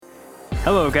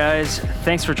Hello, guys.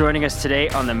 Thanks for joining us today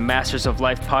on the Masters of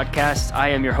Life podcast. I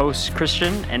am your host,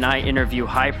 Christian, and I interview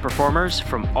high performers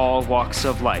from all walks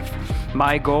of life.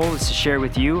 My goal is to share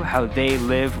with you how they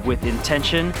live with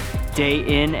intention day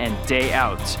in and day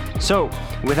out. So,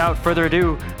 without further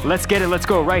ado, let's get it. Let's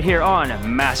go right here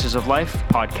on Masters of Life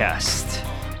podcast.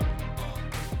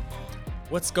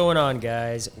 What's going on,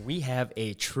 guys? We have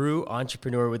a true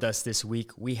entrepreneur with us this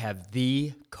week. We have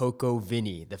the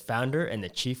CocoVinny, the founder and the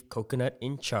chief coconut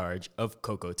in charge of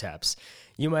CocoTaps.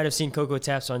 You might have seen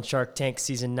CocoTaps on Shark Tank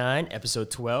Season 9, Episode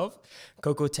 12.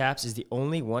 CocoTaps is the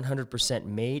only 100%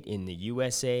 made in the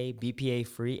USA,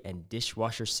 BPA-free, and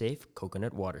dishwasher-safe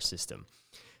coconut water system.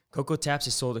 CocoTaps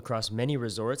is sold across many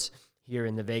resorts here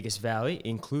in the Vegas Valley,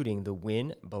 including the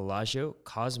Wynn, Bellagio,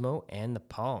 Cosmo, and the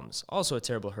Palms. Also at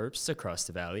Terrible Herbsts across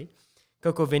the valley.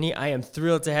 CocoVinny, I am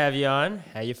thrilled to have you on.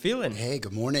 How you feeling? Hey,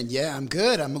 good morning. Yeah, I'm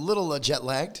good. I'm a little jet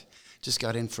lagged. Just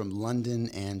got in from London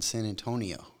and San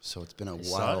Antonio, so it's been a while.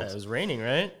 Saw that. It was raining,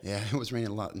 right? Yeah, it was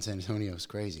raining a lot in San Antonio. It's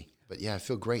crazy. But yeah, I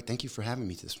feel great. Thank you for having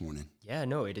me this morning. Yeah,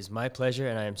 no, it is my pleasure,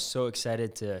 and I am so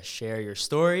excited to share your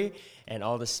story and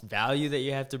all this value that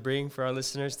you have to bring for our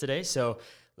listeners today. So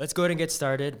let's go ahead and get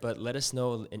started, but let us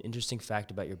know an interesting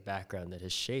fact about your background that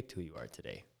has shaped who you are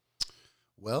today.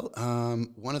 Well,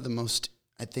 one of the most,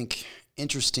 I think,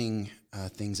 interesting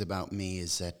things about me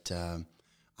is that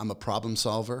I'm a problem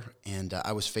solver, and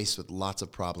I was faced with lots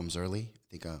of problems early. I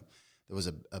think there was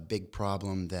a big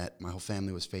problem that my whole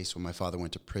family was faced when my father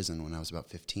went to prison when I was about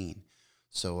 15.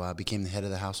 So I became the head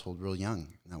of the household real young.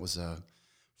 And that was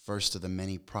first of the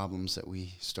many problems that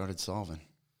we started solving.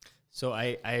 So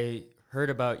I heard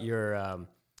about your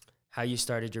how you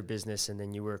started your business, and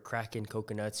then you were cracking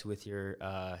coconuts with your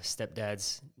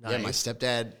stepdad's knife. Yeah, my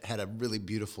stepdad had a really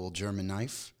beautiful German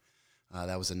knife.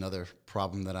 That was another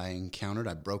problem that I encountered.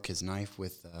 I broke his knife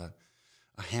with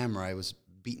a hammer. I was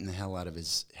beating the hell out of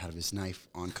his knife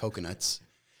on coconuts,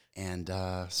 and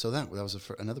so that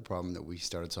was another problem that we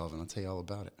started solving. I'll tell you all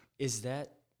about it. Is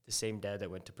that the same dad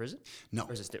that went to prison? No,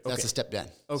 that's a stepdad.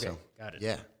 Okay, so, got it.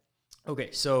 Yeah.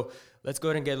 Okay, so let's go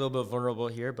ahead and get a little bit vulnerable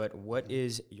here, but what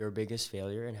is your biggest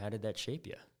failure and how did that shape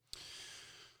you?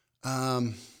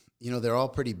 They're all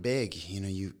pretty big.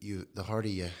 The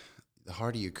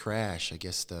harder you crash, I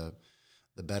guess the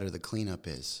better the cleanup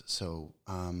is. So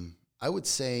I would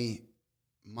say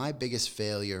my biggest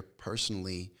failure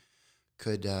personally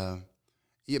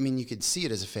you could see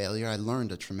it as a failure. I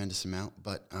learned a tremendous amount,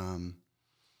 but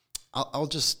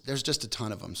there's just a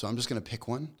ton of them. So I'm just going to pick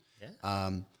one. Yeah.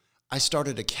 I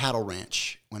started a cattle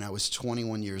ranch when I was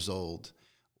 21 years old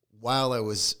while I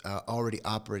was already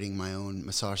operating my own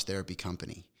massage therapy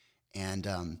company. And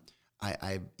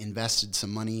I invested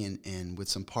some money in with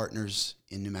some partners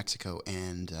in New Mexico,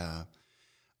 and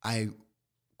I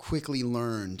quickly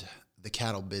learned the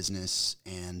cattle business,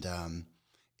 and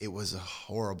it was a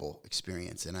horrible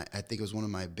experience. And I think it was one of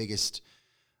my biggest,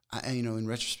 in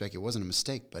retrospect, it wasn't a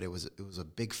mistake, but it was a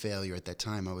big failure at that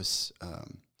time. I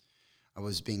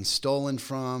was being stolen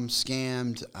from,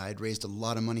 scammed. I'd raised a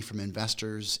lot of money from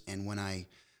investors, and when I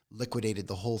liquidated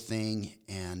the whole thing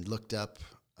and looked up,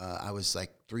 I was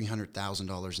like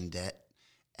 $300,000 in debt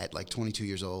at like 22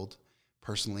 years old,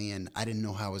 personally, and I didn't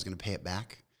know how I was going to pay it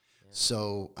back. Yeah.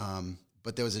 So,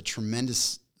 but there was a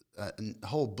tremendous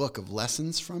whole book of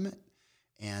lessons from it,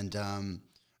 and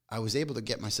I was able to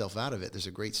get myself out of it. There's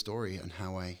a great story on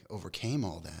how I overcame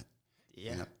all that.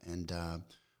 Yeah. And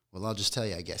well, I'll just tell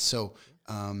you, I guess. So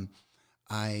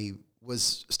I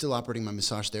was still operating my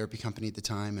massage therapy company at the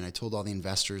time, and I told all the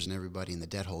investors and everybody and the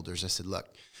debt holders, I said, look,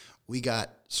 we got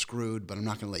screwed, but I'm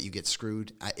not going to let you get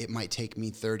screwed. It might take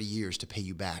me 30 years to pay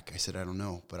you back. I said, I don't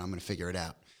know, but I'm going to figure it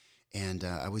out. And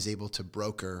I was able to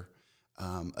broker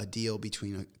a deal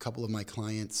between a couple of my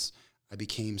clients. I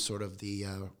became sort of the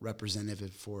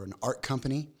representative for an art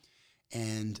company,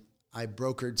 and I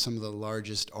brokered some of the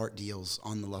largest art deals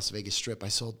on the Las Vegas Strip. I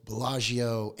sold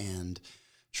Bellagio and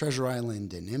Treasure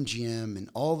Island and MGM, and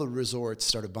all the resorts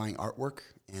started buying artwork,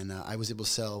 and I was able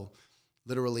to sell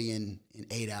literally in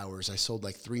 8 hours. I sold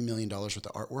like $3 million worth of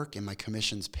artwork, and my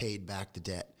commissions paid back the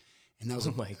debt. And that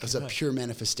was a pure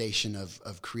manifestation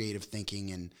of creative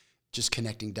thinking and just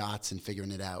connecting dots and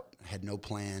figuring it out. I had no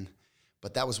plan,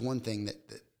 but that was one thing that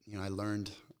I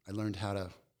learned how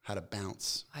to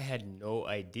bounce. I had no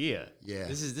idea. Yeah.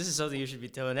 This is something you should be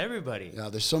telling everybody. Yeah,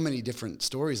 there's so many different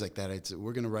stories like that.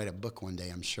 We're going to write a book one day,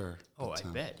 I'm sure. Oh, I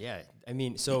bet. Yeah. I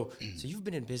mean, so you've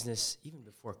been in business even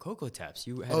before CocoTaps.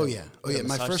 You had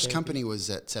My first company was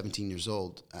at 17 years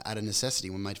old out of necessity.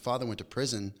 When my father went to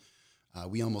prison,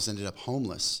 we almost ended up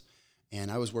homeless, and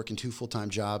I was working 2 full-time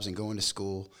jobs and going to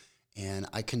school, and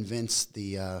I convinced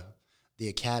the the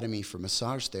Academy for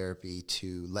Massage Therapy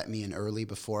to let me in early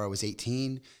before I was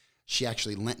 18. She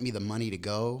actually lent me the money to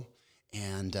go,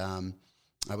 and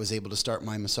I was able to start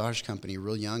my massage company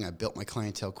real young. I built my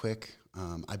clientele quick.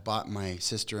 I bought my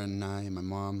sister and I and my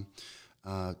mom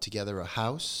together a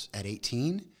house at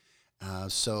 18.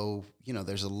 So,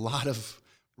 there's a lot of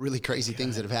really crazy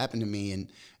things that have happened to me.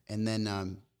 And then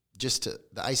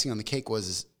the icing on the cake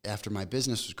was after my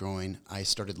business was growing, I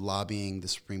started lobbying the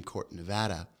Supreme Court in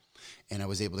Nevada, and I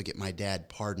was able to get my dad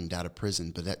pardoned out of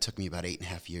prison. But that took me about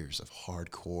 8.5 years of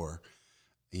hardcore,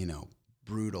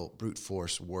 brute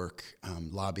force work,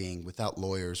 lobbying without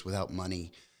lawyers, without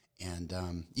money. And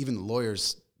even the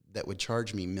lawyers that would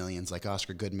charge me millions, like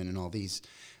Oscar Goodman and all these,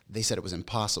 they said it was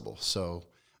impossible. So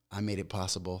I made it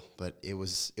possible, but it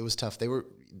was tough.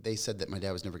 They said that my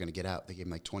dad was never going to get out. They gave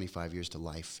him like 25 years to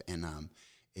life, and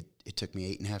it took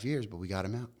me 8.5 years, but we got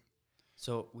him out.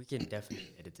 So we can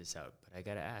definitely edit this out, but I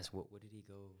gotta ask, what did he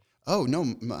go? Oh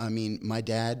no, I mean, my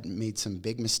dad made some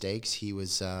big mistakes. He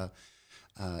was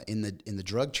in the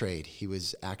drug trade. He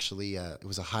was actually it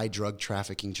was a high drug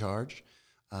trafficking charge,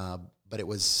 but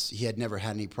he had never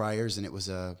had any priors, and it was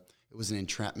an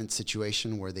entrapment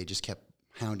situation where they just kept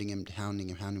hounding him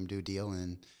to do a deal,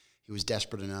 and he was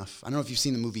desperate enough. I don't know if you've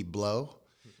seen the movie Blow,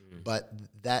 but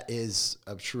that is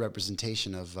a true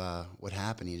representation of what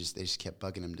happened. They just kept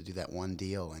bugging him to do that one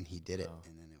deal, and he did it,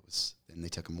 and then they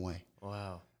took him away.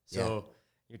 Wow. So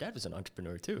your dad was an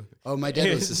entrepreneur too. Oh, my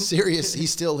dad was serious. He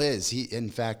still is. In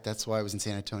fact, that's why I was in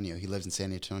San Antonio. He lives in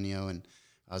San Antonio, and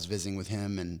I was visiting with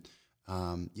him, and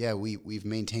we've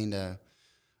maintained a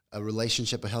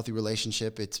relationship, a healthy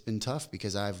relationship. It's been tough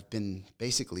because I've been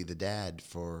basically the dad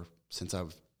since I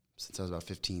was about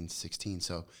 15, 16.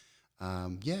 So,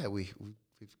 we've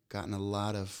gotten a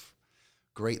lot of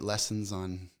great lessons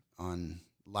on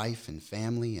life and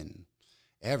family and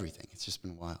everything. It's just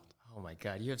been wild. Oh my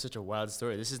God, you have such a wild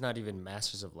story. This is not even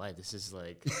Masters of Life. This is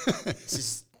like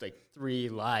 3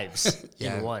 lives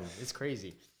in one. It's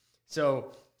crazy.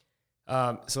 So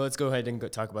let's go ahead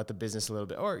and talk about the business a little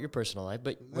bit, or your personal life.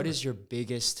 But what is your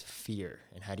biggest fear,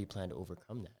 and how do you plan to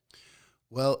overcome that?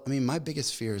 Well, I mean, my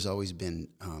biggest fear has always been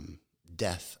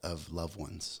death of loved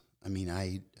ones. I mean,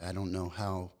 I don't know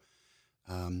how.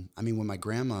 When my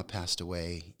grandma passed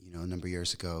away, a number of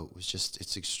years ago,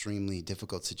 it's extremely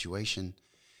difficult situation.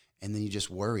 And then you just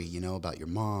worry, about your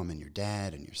mom and your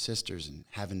dad and your sisters, and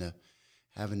having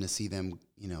to see them,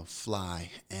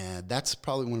 fly. And that's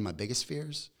probably one of my biggest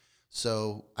fears.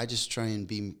 So I just try and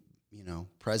be,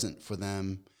 present for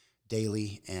them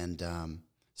daily, and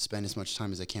spend as much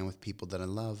time as I can with people that I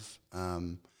love.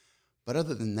 But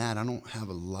other than that, I don't have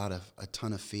a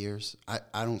ton of fears.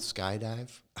 I don't skydive.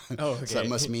 Oh, okay. So that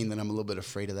must mean that I'm a little bit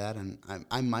afraid of that. And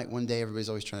I might one day. Everybody's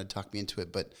always trying to talk me into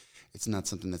it, but it's not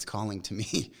something that's calling to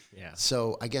me. Yeah.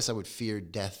 So I guess I would fear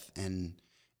death and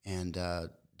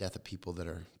death of people that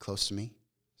are close to me.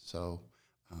 So,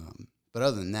 but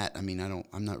other than that,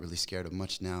 I'm not really scared of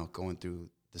much now, going through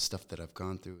the stuff that I've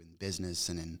gone through in business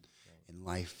and in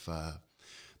life.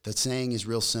 The saying is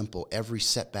real simple. Every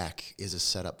setback is a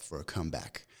setup for a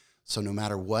comeback. So no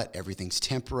matter what, everything's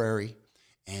temporary.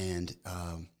 And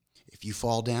if you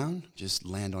fall down, just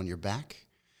land on your back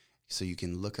so you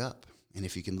can look up. And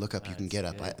if you can look up, you can get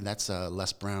up. That's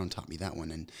Les Brown taught me that one.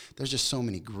 And there's just so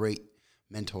many great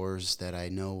mentors that I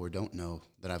know or don't know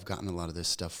that I've gotten a lot of this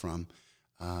stuff from.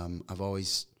 I've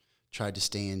always tried to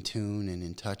stay in tune and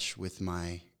in touch with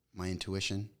my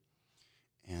intuition.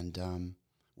 And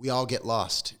we all get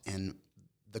lost. And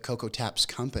the CocoTaps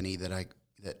company that I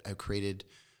created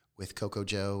with Coco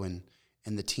Joe and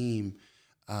the team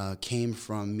came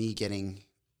from me getting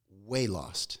way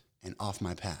lost and off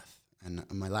my path. And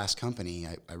my last company,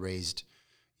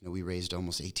 we raised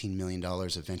almost $18 million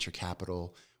of venture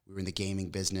capital. We were in the gaming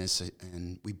business,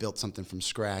 and we built something from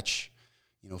scratch.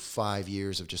 5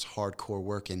 years of just hardcore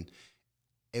work, and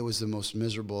it was the most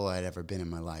miserable I'd ever been in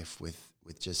my life,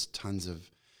 with just tons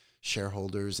of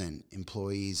shareholders and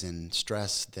employees and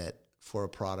stress that for a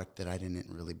product that I didn't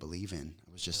really believe in.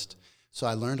 It was just, so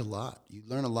I learned a lot. You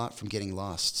learn a lot from getting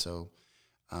lost. So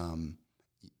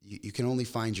you can only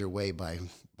find your way by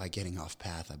getting off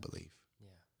path, I believe. Yeah,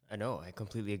 I know. I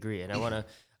completely agree. And I want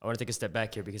to take a step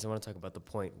back here, because I want to talk about the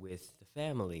point with the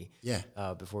family. Yeah.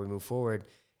 Before we move forward.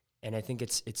 And I think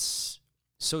it's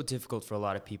so difficult for a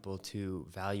lot of people to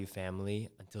value family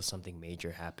until something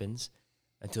major happens,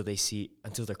 until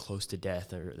they're close to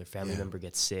death, or their family member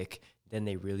gets sick. Then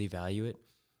they really value it.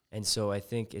 And so I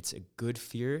think it's a good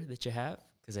fear that you have,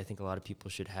 because I think a lot of people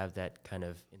should have that kind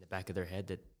of in the back of their head,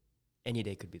 that any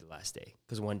day could be the last day,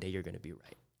 because one day you're going to be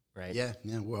right. right? Yeah,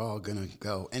 we're all gonna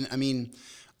go. And I mean,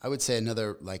 I would say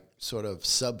another like sort of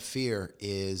sub fear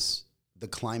is the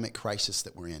climate crisis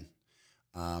that we're in.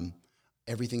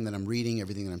 Everything that I'm reading,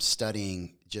 everything that I'm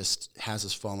studying just has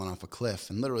us falling off a cliff.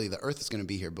 And literally the earth is going to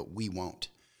be here, but we won't.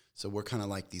 So we're kind of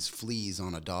like these fleas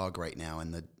on a dog right now,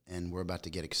 and we're about to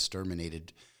get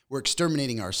exterminated. We're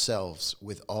exterminating ourselves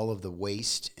with all of the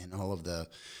waste and all of the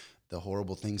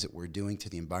horrible things that we're doing to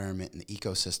the environment and the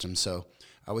ecosystem. So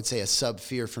I would say a sub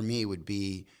fear for me would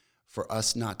be for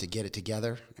us not to get it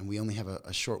together. And we only have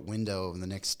a short window in the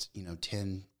next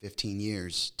 10, 15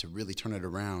 years to really turn it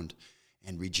around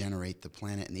and regenerate the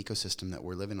planet and the ecosystem that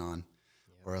we're living on,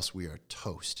 or else we are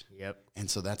toast. Yep. And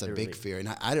so that's Literally. a big fear. And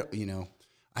I don't,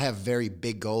 I have very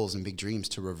big goals and big dreams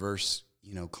to reverse,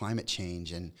 climate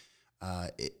change. And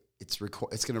it's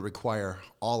going to require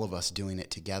all of us doing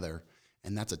it together.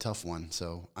 And that's a tough one.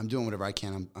 So I'm doing whatever I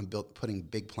can. I'm putting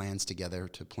big plans together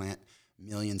to plant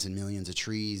millions and millions of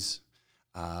trees.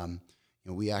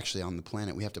 We actually on the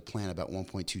planet, we have to plant about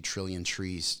 1.2 trillion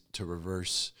trees to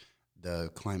reverse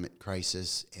the climate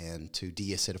crisis and to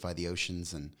deacidify the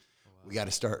oceans. And we got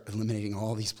to start eliminating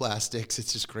all these plastics.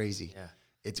 It's just crazy.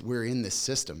 Yeah. We're in this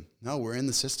system. No, we're in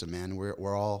the system, man.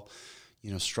 We're all,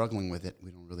 struggling with it.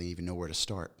 We don't really even know where to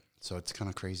start. So it's kind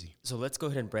of crazy. So let's go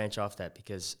ahead and branch off that,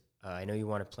 because I know you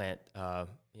want to plant,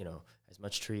 as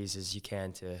much trees as you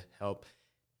can to help.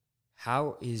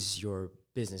 How is your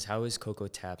business? How is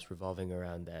CocoTaps revolving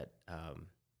around that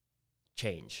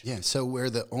change? Yeah, so we're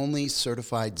the only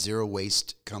certified zero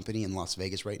waste company in Las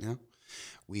Vegas right now.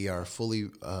 We are fully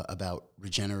about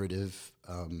regenerative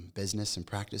business and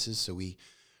practices. So we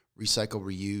recycle,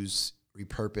 reuse,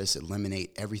 repurpose,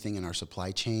 eliminate everything in our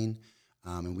supply chain.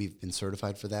 And we've been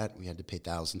certified for that. We had to pay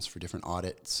thousands for different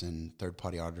audits and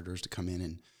third-party auditors to come in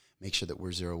and make sure that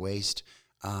we're zero waste.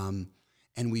 And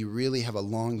we really have a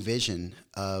long vision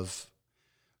of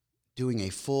doing a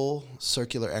full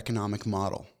circular economic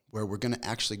model where we're going to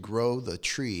actually grow the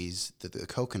trees, the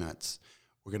coconuts.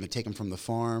 We're going to take them from the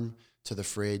farm to the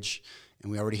fridge, and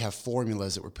we already have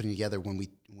formulas that we're putting together.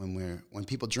 When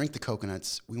people drink the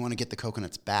coconuts, we want to get the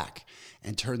coconuts back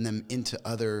and turn them into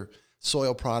other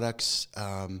soil products,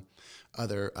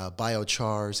 other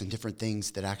biochars, and different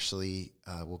things that actually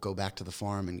will go back to the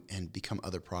farm and become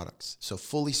other products. So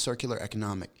fully circular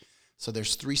economic. So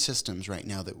there's three systems right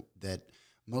now that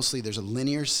mostly there's a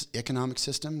linear economic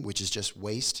system, which is just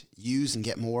waste, use and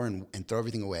get more and throw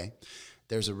everything away.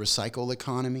 There's a recycle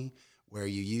economy where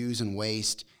you use and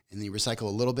waste and then you recycle a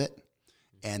little bit,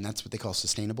 and that's what they call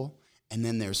sustainable. And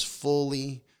then there's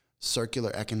fully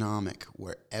circular economic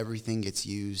where everything gets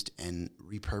used and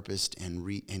repurposed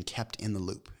and kept in the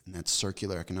loop, and that's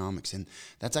circular economics. And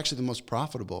that's actually the most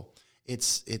profitable.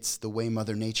 It's the way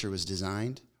Mother Nature was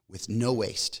designed, with no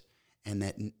waste. And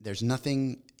that there's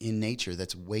nothing in nature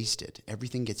that's wasted.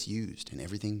 Everything gets used, and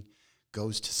everything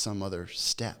goes to some other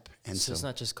step. And so it's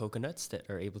not just coconuts that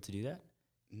are able to do that?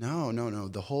 No.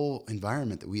 The whole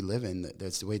environment that we live in,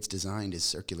 that's the way it's designed, is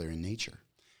circular in nature.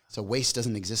 So waste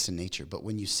doesn't exist in nature. But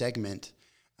when you segment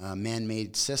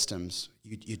man-made systems,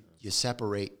 you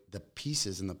separate the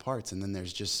pieces and the parts, and then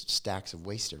there's just stacks of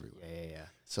waste everywhere. Yeah.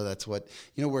 So that's what,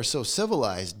 we're so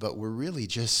civilized, but we're really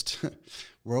just,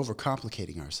 we're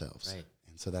overcomplicating ourselves. Right.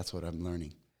 And so that's what I'm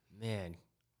learning. Man,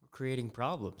 we're creating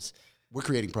problems. We're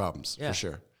creating problems, for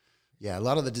sure. Yeah, a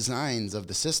lot of the designs of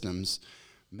the systems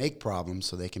make problems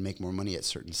so they can make more money at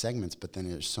certain segments, but then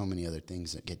there's so many other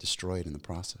things that get destroyed in the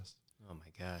process. Oh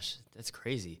my gosh, that's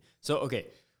crazy. So, okay,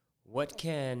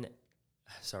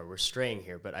 sorry, we're straying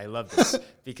here, but I love this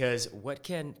because what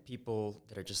can people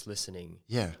that are just listening,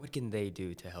 what can they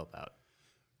do to help out?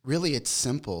 Really, it's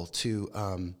simple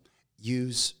to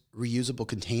use reusable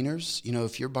containers.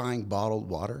 If you're buying bottled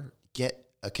water, get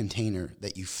a container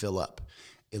that you fill up.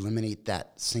 Eliminate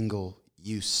that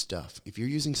single-use stuff. If you're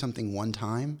using something one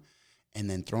time and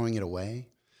then throwing it away,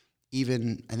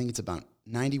 even, I think it's about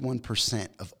 91%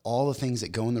 of all the things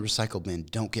that go in the recycle bin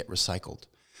don't get recycled.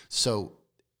 So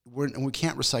we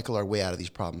can't recycle our way out of these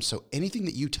problems. So anything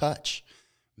that you touch,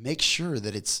 make sure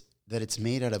that it's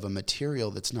made out of a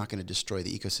material that's not going to destroy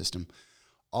the ecosystem.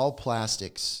 All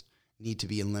plastics need to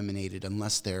be eliminated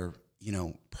unless they're,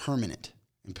 permanent.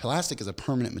 And plastic is a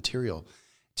permanent material.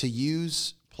 To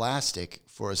use plastic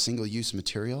for a single-use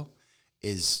material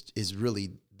is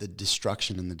really the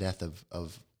destruction and the death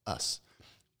of us.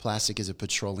 Plastic is a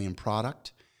petroleum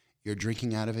product. You're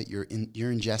drinking out of it. You're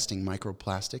ingesting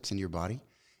microplastics in your body.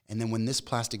 And then when this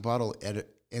plastic bottle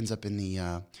ends up in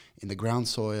the ground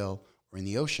soil or in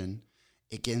the ocean,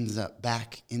 it ends up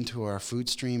back into our food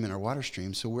stream and our water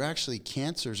stream. So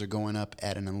cancers are going up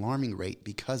at an alarming rate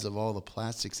because of all the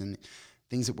plastics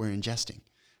things that we're ingesting.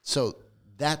 So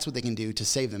that's what they can do to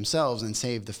save themselves and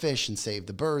save the fish and save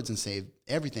the birds and save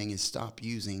everything, is stop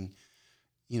using,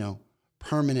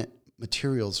 permanent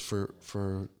materials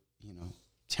for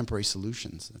temporary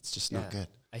solutions. That's just not good.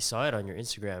 I saw it on your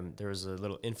Instagram. There was a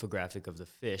little infographic of the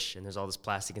fish, and there's all this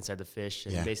plastic inside the fish,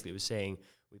 and basically it was saying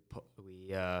we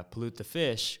pollute the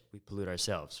fish, we pollute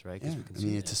ourselves, right?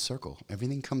 Yeah, it's a circle.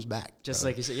 Everything comes back. Just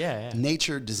like you said, yeah.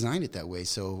 Nature designed it that way,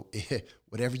 so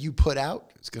whatever you put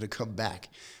out, it's going to come back.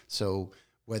 So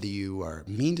whether you are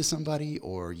mean to somebody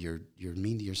or you're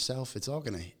mean to yourself, it's all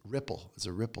going to ripple. It's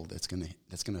a ripple that's going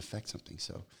to affect something.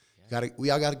 So we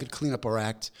all got to clean up our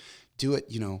act. Do it.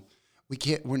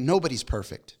 Nobody's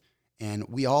perfect, and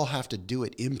we all have to do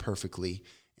it imperfectly.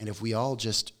 And if we all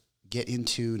just get in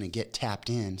tune and get tapped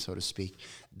in, so to speak,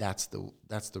 that's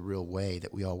the real way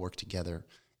that we all work together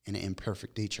in an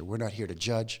imperfect nature. We're not here to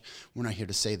judge. We're not here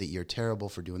to say that you're terrible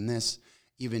for doing this.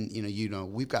 Even,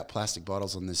 we've got plastic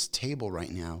bottles on this table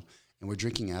right now, and we're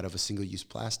drinking out of a single-use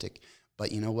plastic.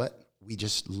 But you know what? We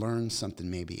just learned something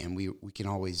maybe, and we can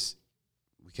always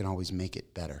make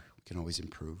it better. We can always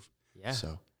improve. Yeah.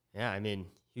 So. Yeah,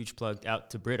 huge plug out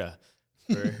to Brita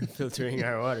for filtering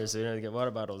our water so we don't have to get water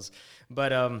bottles.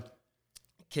 But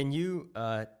can you,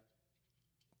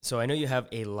 so I know you have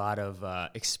a lot of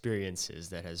experiences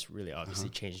that has really obviously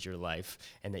changed your life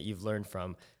and that you've learned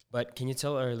from, but can you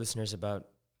tell our listeners about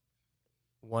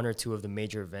one or two of the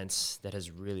major events that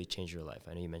has really changed your life?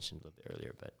 I know you mentioned a little bit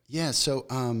earlier, but. Yeah, so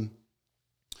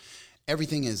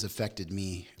everything has affected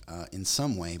me in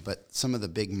some way, but some of the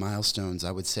big milestones,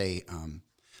 I would say,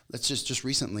 let's just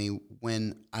recently,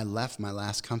 when I left my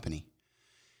last company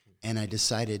and I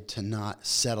decided to not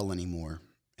settle anymore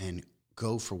and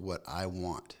go for what I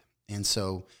want. And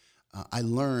so I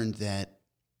learned that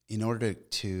in order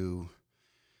to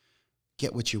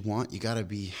get what you want, you gotta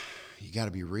be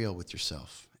real with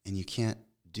yourself, and you can't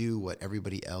do what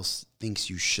everybody else thinks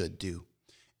you should do.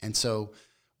 And so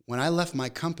when I left my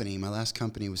company, my last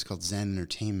company was called Zen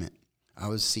Entertainment. I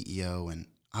was CEO, and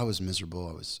I was miserable.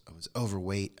 I was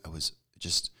overweight. I was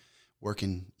just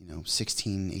working,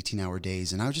 16, 18-hour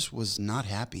days, and I just was not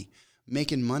happy.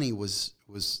 Making money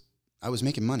I was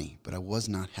making money, but I was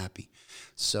not happy.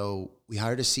 So we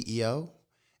hired a CEO,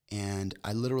 and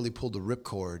I literally pulled the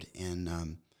ripcord,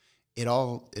 and it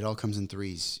all comes in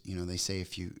threes. They say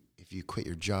if you quit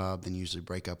your job, then you usually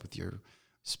break up with your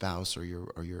spouse or your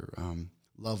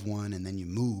loved one, and then you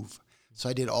move. So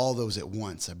I did all those at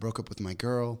once. I broke up with my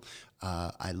girl.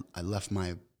 I left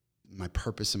my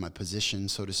purpose and my position,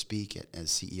 so to speak, as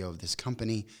CEO of this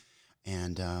company,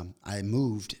 and I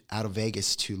moved out of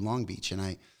Vegas to Long Beach, and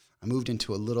I moved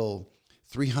into a little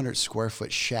 300 square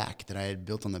foot shack that I had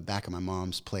built on the back of my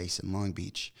mom's place in Long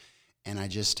Beach, and I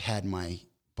just had my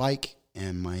bike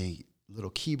and my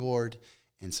little keyboard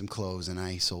and some clothes, and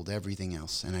I sold everything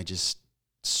else, and I just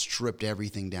stripped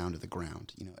everything down to the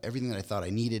ground. Everything that I thought I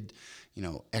needed,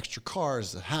 extra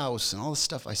cars, the house, and all this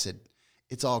stuff. I said,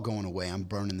 it's all going away. I'm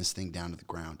burning this thing down to the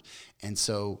ground. And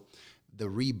so the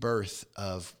rebirth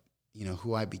of,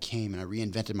 who I became, and I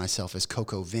reinvented myself as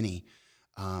CocoVinny,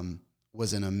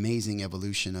 was an amazing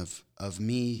evolution of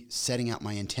me setting out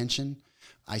my intention.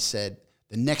 I said,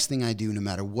 the next thing I do, no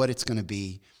matter what it's going to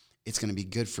be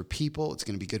good for people, it's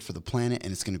going to be good for the planet,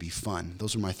 and it's going to be fun.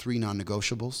 Those are my three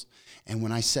non-negotiables. And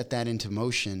when I set that into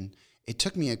motion, it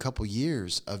took me a couple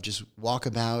years of just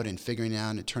walkabout and figuring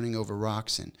out and turning over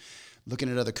rocks and looking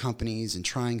at other companies and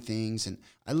trying things. And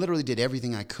I literally did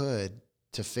everything I could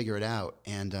to figure it out,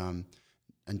 and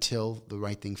until the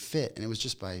right thing fit. And it was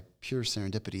just by pure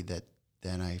serendipity that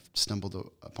I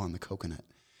stumbled upon the coconut.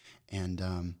 And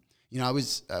I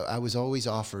was always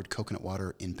offered coconut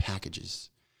water in packages,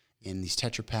 in these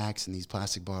Tetra Packs and these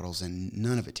plastic bottles, and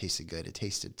none of it tasted good. It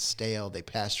tasted stale. They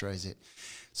pasteurized it.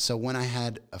 So when I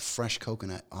had a fresh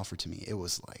coconut offered to me, it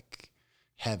was like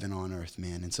heaven on earth,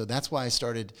 man. And so that's why I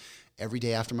started every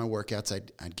day after my workouts.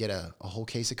 I'd get a whole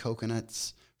case of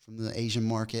coconuts from the Asian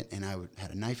market, and I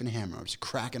had a knife and a hammer. I was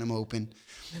cracking them open.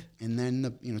 And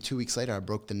then 2 weeks later, I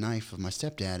broke the knife of my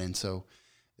stepdad. And so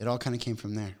it all kind of came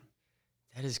from there.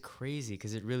 That is crazy,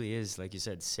 because it really is, like you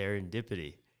said,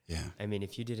 serendipity. Yeah.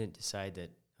 If you didn't decide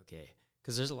that, okay,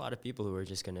 because there's a lot of people who are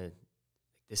just going to,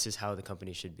 this is how the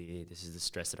company should be, this is the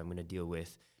stress that I'm going to deal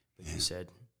with. But you said,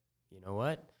 you know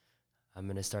what? I'm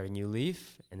going to start a new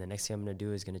leaf, and the next thing I'm going to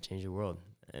do is going to change the world.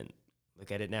 And look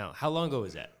at it now. How long ago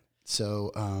was that?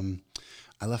 So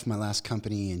I left my last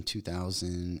company in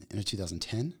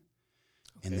 2010,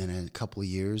 okay. And then a couple of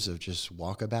years of just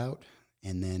walkabout.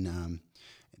 And then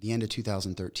at the end of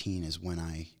 2013 is when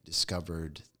I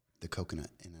discovered the coconut,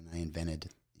 and then I invented,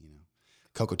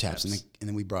 CocoTaps, and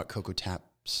then we brought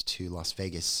CocoTaps to Las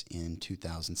Vegas in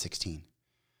 2016.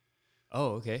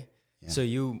 Oh, okay. Yeah. So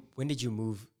when did you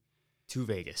move to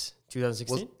Vegas?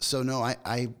 2016? Well, so no,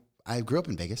 I grew up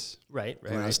in Vegas. Right.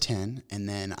 When I was 10, and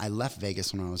then I left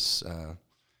Vegas when I was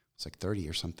like 30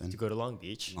 or something. To go to Long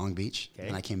Beach. Long Beach,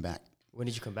 and I came back. When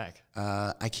did you come back?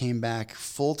 I came back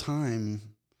full time,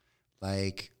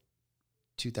 like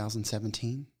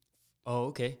 2017. Oh,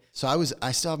 okay. So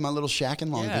I still have my little shack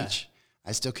in Long Beach.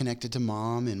 I still connected to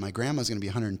Mom, and my grandma's going to be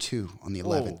 102 on the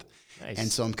 11th. Nice.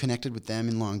 And so I'm connected with them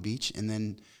in Long Beach, and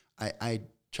then I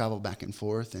travel back and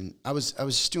forth. And I was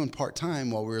just doing part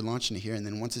time while we were launching it here, and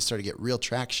then once it started to get real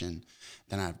traction,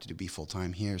 then I have to be full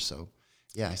time here. So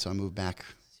so I moved back.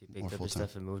 So you picked up your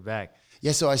stuff and moved back.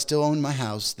 Yeah, so I still own my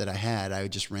house that I had. I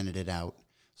just rented it out.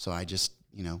 So I just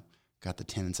got the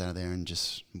tenants out of there and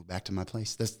just moved back to my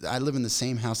place. I live in the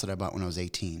same house that I bought when I was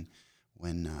 18.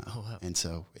 And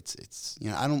so it's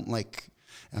I don't like.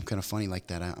 I'm kind of funny like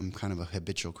that. I'm kind of a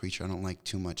habitual creature. I don't like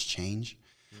too much change.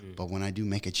 But when I do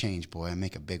make a change, boy, I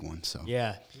make a big one. So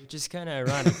yeah, which is kind of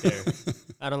ironic there.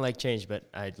 I don't like change, but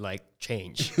I like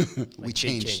change. We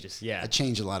change. Changes. Yeah, I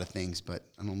change a lot of things, but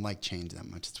I don't like change that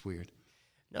much. It's weird.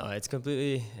 No, it's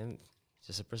completely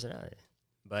just a personality.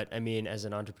 But I mean, as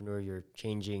an entrepreneur, you're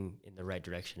changing in the right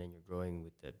direction and you're growing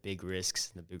with the big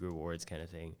risks and the big rewards kind of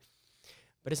thing.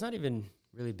 But it's not even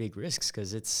really big risks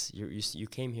because you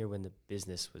came here when the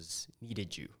business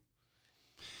needed you.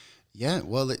 Yeah,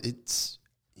 well, it's.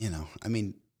 I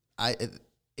mean,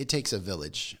 it takes a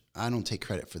village. I don't take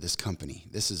credit for this company.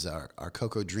 This is our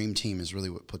Coco Dream Team is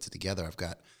really what puts it together. I've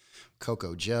got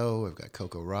Coco Joe, I've got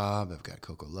Coco Rob, I've got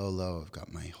Coco Lolo, I've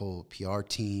got my whole PR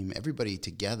team, everybody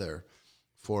together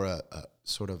for a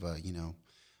sort of a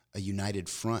united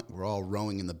front. We're all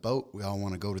rowing in the boat. We all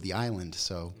want to go to the island.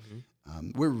 So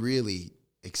we're really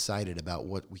excited about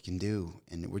what we can do.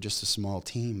 And we're just a small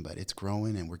team, but it's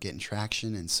growing and we're getting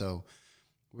traction. And so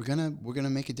we're gonna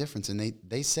make a difference. And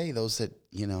they say those that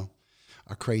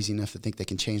are crazy enough to think they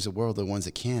can change the world are the ones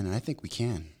that can, and I think we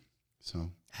can.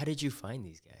 So how did you find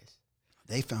these guys?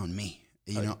 They found me.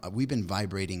 We've been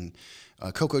vibrating.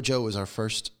 Coco Joe was our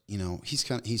first.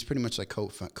 He's pretty much like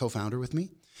co-founder with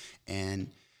me, and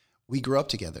we grew up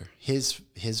together. His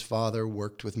father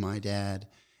worked with my dad,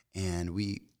 and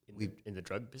we in the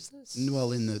drug business?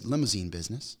 Well, in the limousine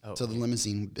business. Oh, so the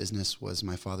limousine business was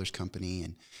my father's company,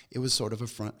 and it was sort of a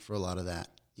front for a lot of that,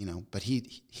 But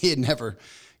he had never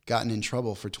gotten in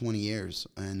trouble for 20 years,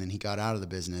 and then he got out of the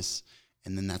business,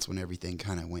 and then that's when everything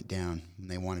kind of went down, and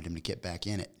they wanted him to get back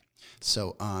in it.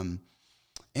 So,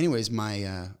 anyways,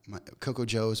 my Coco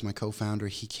Joe is my co-founder.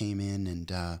 He came in,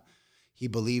 and he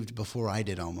believed before I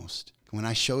did almost. When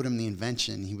I showed him the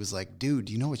invention, he was like, dude,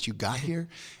 do you know what you got here?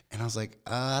 And I was like,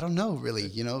 I don't know really,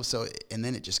 So, and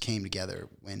then it just came together.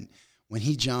 When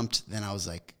he jumped, then I was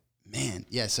like, man,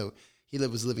 yeah. So he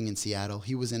was living in Seattle.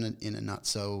 He was in a not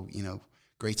so,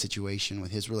 great situation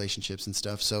with his relationships and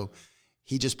stuff. So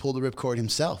he just pulled the ripcord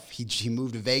himself. He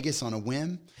moved to Vegas on a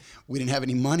whim. We didn't have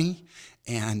any money,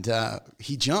 and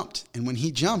he jumped. And when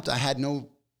he jumped, I had no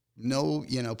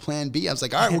plan B. I was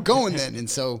like, all right, we're going then. And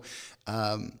so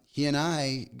he and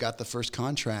I got the first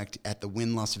contract at the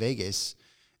Wynn Las Vegas,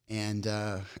 and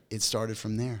it started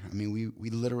from there. I mean, we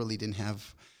literally didn't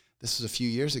have. This was a few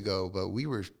years ago, but we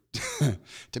were,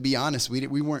 to be honest,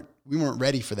 we weren't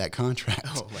ready for that contract.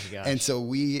 Oh my gosh! And so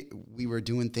we were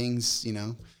doing things,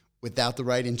 without the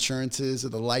right insurances or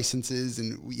the licenses,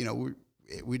 and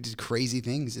we did crazy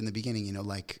things in the beginning,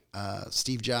 like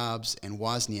Steve Jobs and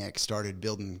Wozniak started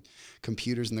building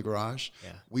computers in the garage.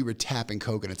 Yeah. We were tapping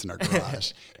coconuts in our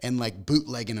garage and like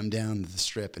bootlegging them down the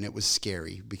strip. And it was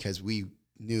scary because we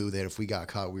knew that if we got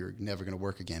caught, we were never going to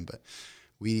work again. But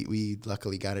we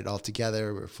luckily got it all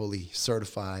together. We're fully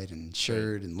certified and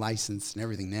insured and licensed and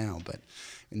everything now. But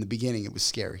in the beginning, it was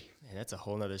scary. Man, that's a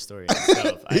whole nother story in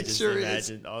itself. I just sure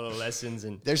imagine all the lessons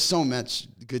and there's so much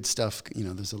good stuff.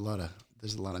 There's a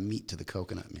lot of meat to the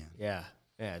coconut, man. Yeah,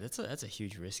 that's a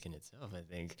huge risk in itself. I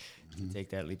think to take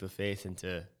that leap of faith and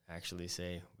to actually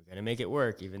say we're gonna make it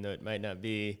work, even though it might not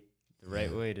be the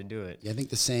right way to do it. Yeah, I think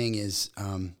the saying is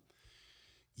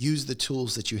use the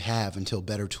tools that you have until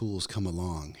better tools come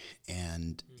along.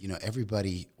 And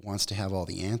everybody wants to have all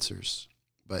the answers,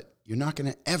 but you're not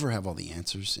going to ever have all the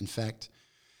answers. In fact,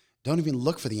 don't even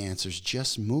look for the answers.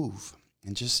 Just move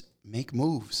and just make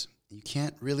moves. You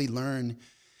can't really learn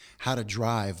how to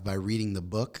drive by reading the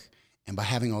book and by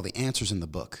having all the answers in the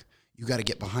book. You got to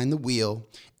get behind the wheel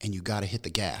and you got to hit the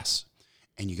gas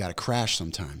and you got to crash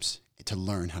sometimes to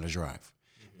learn how to drive.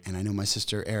 And I know my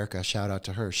sister Erica, shout out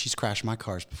to her. She's crashed my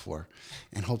cars before,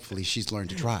 and hopefully she's learned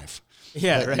to drive.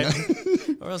 Yeah, But, right. you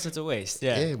know, Or else it's a waste.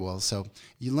 Yeah. yeah, well, so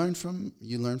you learn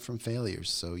from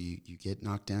failures. So you get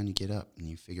knocked down, you get up, and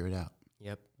you figure it out.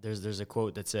 Yep. There's a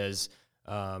quote that says,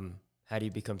 how do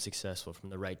you become successful? From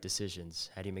the right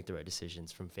decisions. How do you make the right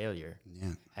decisions? From failure.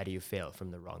 Yeah. How do you fail? From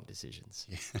the wrong decisions.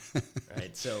 Yeah.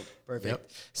 Right. So perfect. Yep.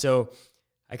 So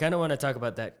I kind of want to talk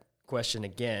about that question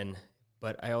again,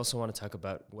 but I also want to talk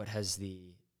about what has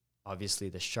obviously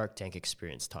the Shark Tank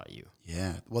experience taught you.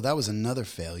 Yeah. Well, that was another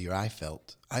failure I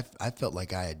felt. I felt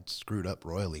like I had screwed up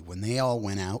royally. When they all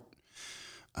went out,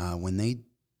 when they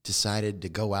decided to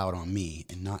go out on me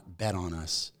and not bet on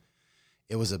us,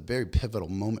 it was a very pivotal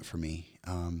moment for me.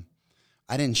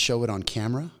 I didn't show it on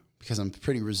camera because I'm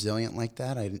pretty resilient like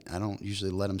that. I don't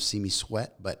usually let them see me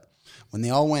sweat. But when they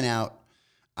all went out,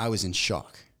 I was in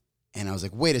shock. And I was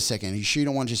like, wait a second, are you sure you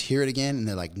don't want to just hear it again? And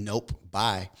they're like, nope,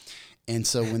 bye. And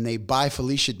so when they bye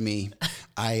Felicia'd me,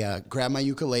 I grabbed my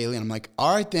ukulele and I'm like,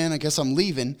 all right then, I guess I'm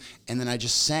leaving. And then I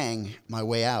just sang my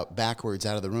way out, backwards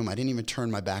out of the room. I didn't even turn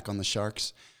my back on the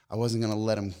Sharks. I wasn't going to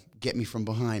let them get me from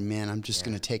behind, man. I'm just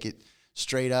going to take it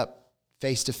straight up,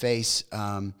 face to face.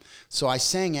 So I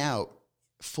sang out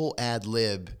full ad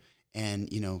lib and,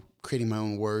 creating my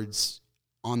own words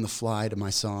on the fly to my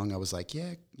song. I was like,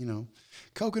 yeah,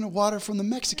 coconut water from the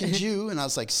Mexican Jew. And I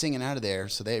was like singing out of there.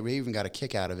 So they even got a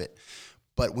kick out of it.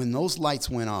 But when those lights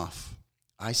went off,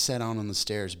 I sat on the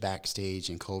stairs backstage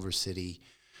in Culver City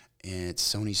at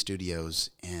Sony Studios,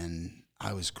 and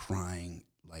I was crying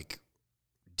like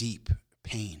deep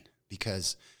pain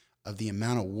because of the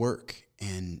amount of work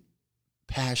and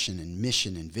passion and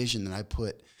mission and vision that I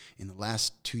put in the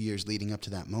last 2 years leading up to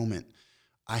that moment.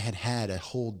 I had a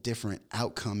whole different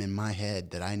outcome in my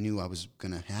head that I knew I was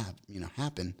going to have,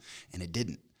 happen, and it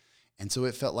didn't. And so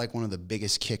it felt like one of the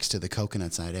biggest kicks to the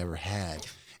coconuts I'd ever had.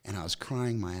 And I was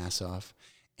crying my ass off.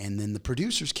 And then the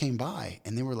producers came by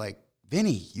and they were like,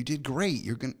 Vinny, you did great.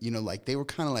 You're going to, they were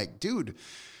kind of like, dude,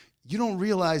 you don't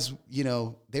realize,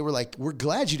 they were like, we're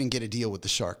glad you didn't get a deal with the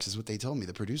Sharks, is what they told me.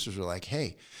 The producers were like,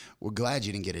 hey, we're glad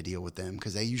you didn't get a deal with them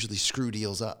because they usually screw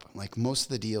deals up. Like most of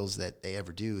the deals that they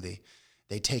ever do, they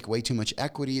take way too much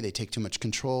equity, they take too much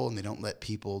control, and they don't let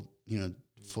people,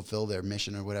 fulfill their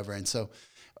mission or whatever. And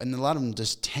a lot of them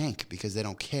just tank because they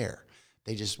don't care.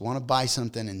 They just want to buy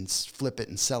something and flip it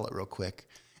and sell it real quick.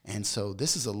 And so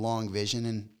this is a long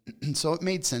vision, and so it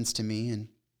made sense to me, and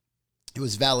it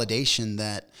was validation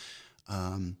that,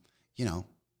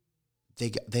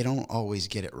 they don't always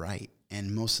get it right.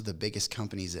 And most of the biggest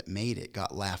companies that made it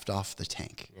got laughed off the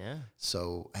tank. Yeah.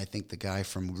 So I think the guy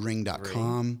from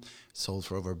Ring.com sold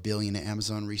for over $1 billion to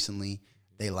Amazon recently.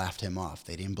 They laughed him off.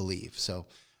 They didn't believe. So,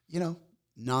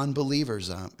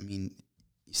 non-believers,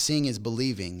 seeing is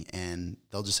believing, and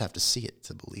they'll just have to see it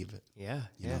to believe it. Yeah,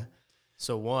 you yeah. know?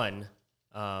 So when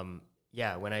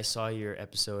I saw your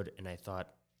episode and I thought,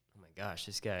 oh my gosh,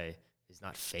 this guy is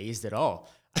not phased at all.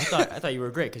 I thought you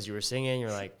were great because you were singing.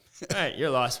 You're like, all right, you're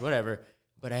lost, whatever.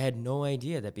 But I had no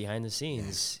idea that behind the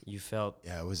scenes you felt.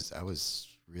 Yeah, I was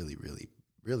really, really,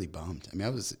 really bummed.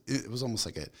 It was almost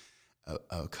like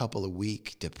a couple of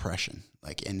week depression.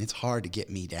 And it's hard to get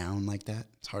me down like that.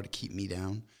 It's hard to keep me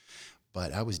down.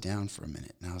 But I was down for a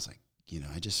minute, and I was like,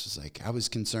 I just was like, I was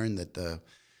concerned that the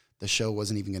show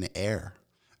wasn't even going to air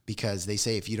because they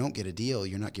say if you don't get a deal,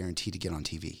 you're not guaranteed to get on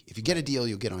TV. If you get a deal,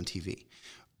 you'll get on TV.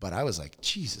 But I was like,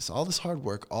 Jesus, all this hard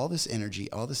work, all this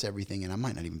energy, all this everything, and I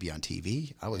might not even be on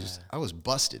TV. I was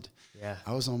busted. Yeah.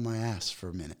 I was on my ass for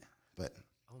a minute. But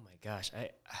oh my gosh. I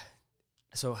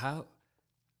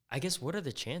guess what are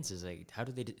the chances?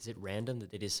 Is it random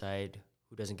that they decide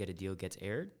who doesn't get a deal gets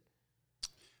aired?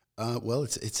 Well,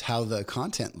 it's how the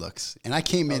content looks. And I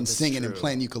came in singing and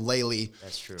playing ukulele.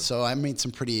 That's true. So I made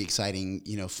some pretty exciting,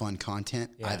 fun content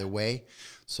either way.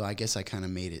 So I guess I kind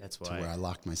of made it to where I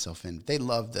locked myself in. They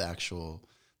love the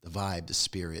vibe, the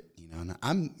spirit, and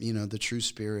I'm, the true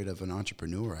spirit of an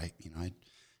entrepreneur. I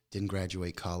didn't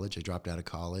graduate college. I dropped out of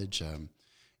college.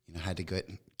 Had to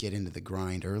get into the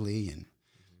grind early and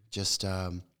just,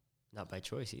 not by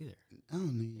choice either.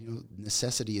 No,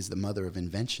 necessity is the mother of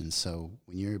invention. So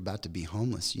when you're about to be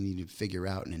homeless, you need to figure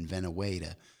out and invent a way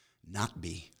to not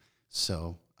be.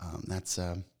 So that's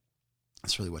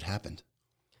really what happened.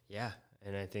 Yeah,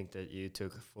 and I think that you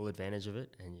took full advantage of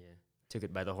it, and you took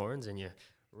it by the horns, and you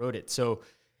rode it. So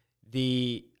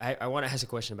I want to ask a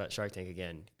question about Shark Tank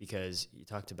again, because you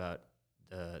talked about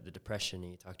the depression,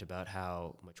 and you talked about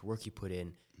how much work you put in.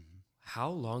 Mm-hmm. How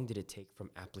long did it take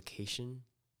from application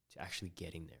to actually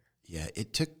getting there? Yeah,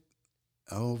 it took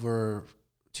over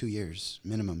 2 years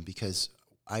minimum because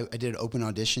I did an open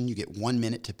audition. You get 1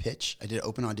 minute to pitch. I did an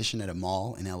open audition at a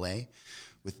mall in LA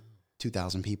with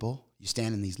 2,000 people. You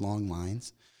stand in these long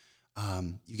lines.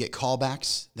 You get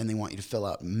callbacks. Then they want you to fill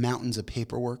out mountains of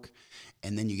paperwork.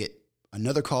 And then you get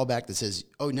another callback that says,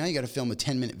 oh, now you got to film a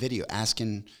 10-minute video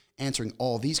answering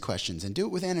all these questions and do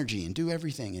it with energy and do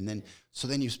everything. And then, so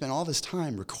then you spend all this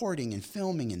time recording and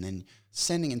filming and then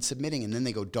sending and submitting, and then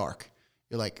they go dark.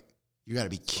 You're like, you got to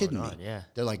be kidding me. Yeah.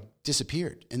 They're like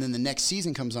disappeared. And then the next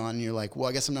season comes on and you're like, well,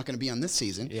 I guess I'm not going to be on this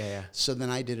season. Yeah. So then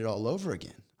I did it all over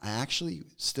again. I actually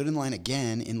stood in line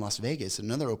again in Las Vegas,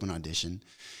 another open audition,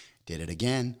 did it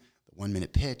again, the 1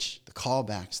 minute pitch, the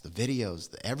callbacks, the videos,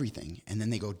 the everything. And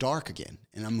then they go dark again.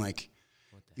 And I'm like,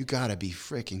 you got to be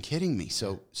freaking kidding me.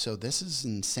 So this is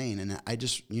insane. And I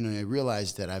just, I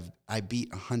realized that I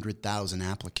beat 100,000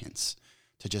 applicants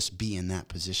to just be in that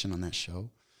position on that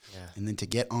show. Yeah. And then to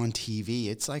get on TV,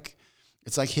 it's like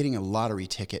hitting a lottery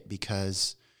ticket,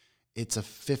 because it's a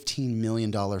 $15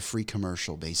 million free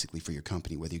commercial basically for your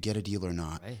company, whether you get a deal or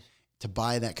not. Right. To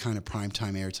buy that kind of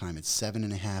primetime airtime, it's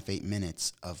 7.5, 8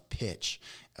 minutes of pitch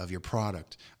of your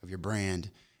product, of your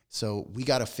brand. So we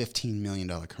got a $15 million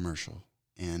commercial,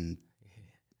 and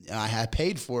I had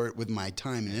paid for it with my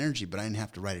time and energy, but I didn't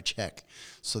have to write a check.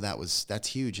 So that's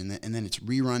huge. And then it's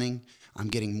rerunning. I'm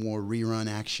getting more rerun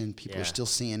action. People are still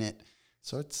seeing it.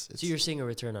 So it's so you're seeing a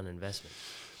return on investment.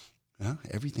 Well,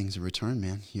 everything's a return,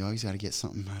 man. You always got to get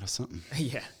something out of something.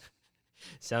 Yeah.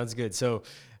 Sounds good. So,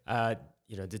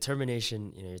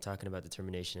 determination, you're talking about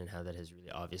determination and how that has really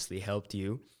obviously helped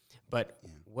you. But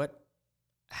what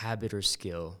habit or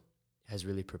skill has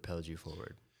really propelled you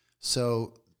forward?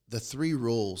 So the 3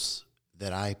 rules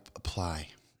that I apply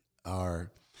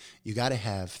are, you got to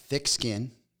have thick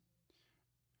skin,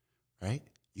 right?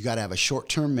 You got to have a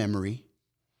short-term memory,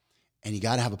 and you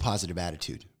got to have a positive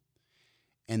attitude.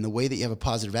 And the way that you have a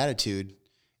positive attitude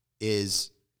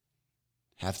is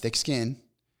have thick skin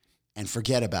and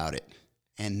forget about it.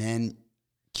 And then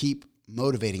keep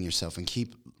motivating yourself and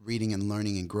keep reading and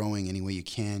learning and growing any way you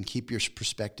can. Keep your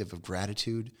perspective of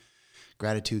gratitude.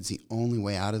 Gratitude's the only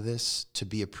way out of this, to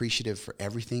be appreciative for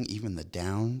everything, even the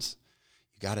downs.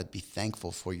 You got to be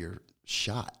thankful for your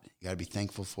shot. You got to be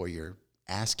thankful for your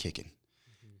ass kicking.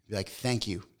 Be like, thank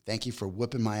you. Thank you for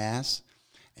whipping my ass,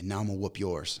 and now I'm going to whoop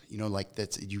yours.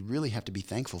 You really have to be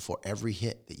thankful for every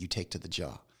hit that you take to the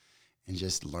jaw, and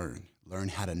just learn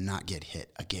how to not get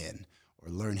hit again,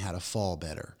 or learn how to fall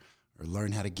better, or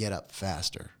learn how to get up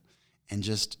faster. And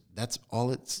just, that's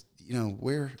all it's,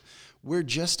 we're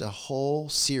just a whole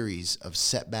series of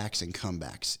setbacks and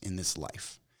comebacks in this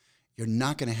life. You're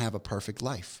not going to have a perfect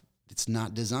life. It's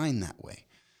not designed that way.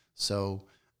 So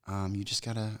you just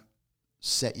got to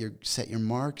set your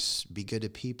marks, be good to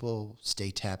people,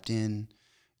 stay tapped in,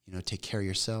 take care of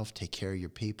yourself, take care of your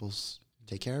peoples,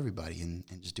 take care of everybody, and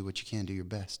just do what you can, do your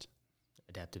best.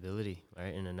 Adaptability,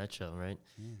 right? In a nutshell, right?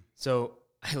 Yeah. So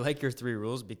I like your 3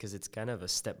 rules because it's kind of a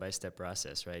step-by-step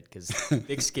process, right? Because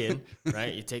thick skin,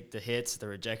 right? You take the hits, the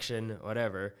rejection,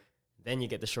 whatever. Then you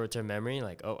get the short-term memory,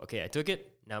 like, oh, okay, I took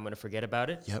it. Now I'm going to forget about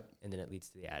it. Yep. And then it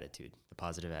leads to the attitude, the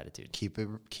positive attitude. Keep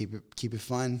it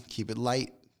fun. Keep it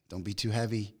light. Don't be too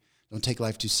heavy. Don't take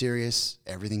life too serious.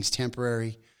 Everything's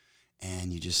temporary.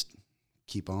 And you just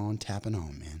keep on tapping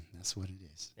on, man. That's what it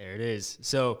is. There it is.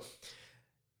 So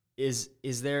is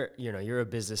there, you're a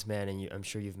businessman, and I'm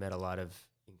sure you've met a lot of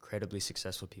incredibly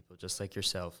successful people just like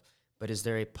yourself, but is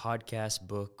there a podcast,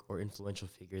 book, or influential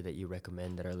figure that you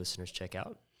recommend that our listeners check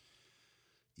out?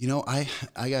 I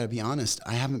got to be honest.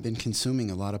 I haven't been consuming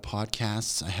a lot of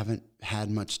podcasts. I haven't had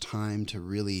much time to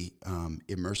really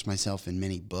immerse myself in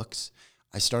many books.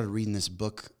 I started reading this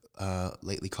book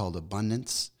lately called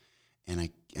Abundance, and I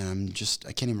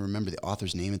can't even remember the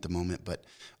author's name at the moment, but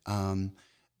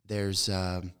there's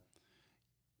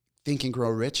Think and Grow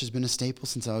Rich has been a staple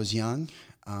since I was young.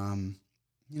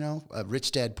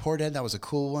 Rich Dad, Poor Dad, that was a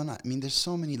cool one. I mean, there's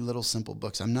so many little simple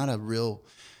books. I'm not a real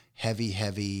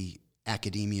heavy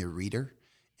academia reader.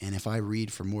 And if I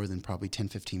read for more than probably 10,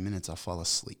 15 minutes, I'll fall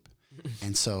asleep.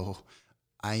 And so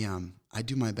I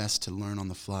do my best to learn on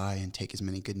the fly and take as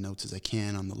many good notes as I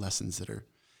can on the lessons that are,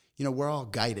 we're all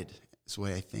guided, is the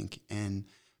way I think. And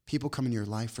people come in your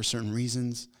life for certain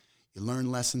reasons. You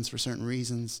learn lessons for certain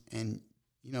reasons. And,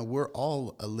 we're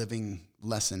all a living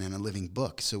lesson and a living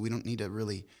book. So we don't need to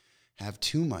really have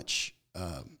too much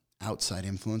outside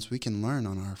influence. We can learn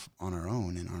on our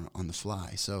own and on the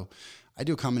fly. So I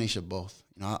do a combination of both.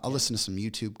 I'll listen to some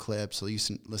YouTube clips. I'll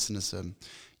listen to some,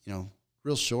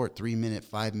 real short 3-minute,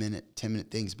 5-minute,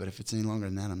 10-minute things. But if it's any longer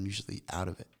than that, I'm usually out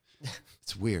of it.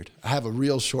 It's weird. I have a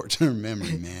real short-term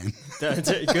memory, man.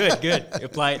 Good.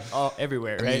 Apply it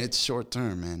everywhere, right? I mean, it's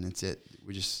short-term, man. It's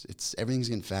everything's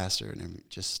getting faster, and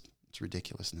it's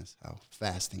ridiculousness how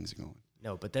fast things are going.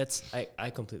 No, but I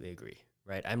completely agree,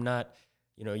 right? I'm not,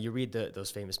 you read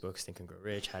those famous books, Think and Grow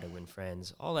Rich, How to Win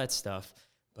Friends, all that stuff,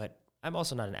 but I'm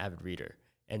also not an avid reader.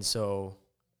 And so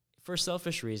for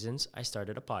selfish reasons, I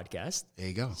started a podcast. There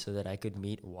you go. So that I could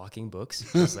meet walking books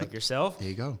just like yourself. There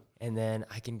you go. And then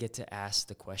I can get to ask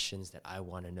the questions that I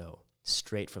want to know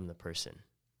straight from the person,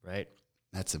 right?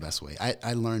 That's the best way.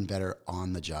 I learn better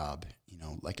on the job.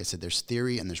 Like I said, there's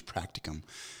theory and there's practicum.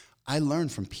 I learn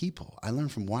from people. I learn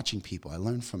from watching people. I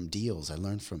learn from deals. I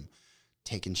learn from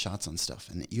taking shots on stuff.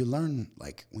 And you learn,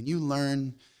 like, when you're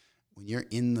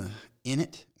in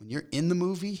the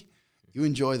movie, you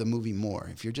enjoy the movie more.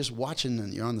 If you're just watching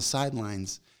and you're on the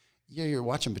sidelines, yeah, you're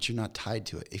watching, but you're not tied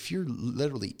to it. If you're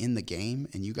literally in the game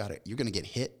and you're going to get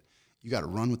hit, you got to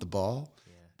run with the ball.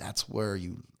 Yeah. That's where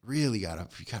you really got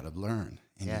to learn,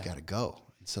 and you got to go.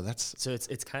 So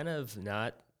it's kind of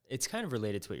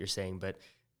related to what you're saying, but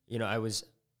I was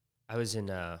in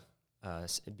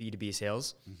B2B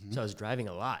sales, so I was driving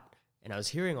a lot, and I was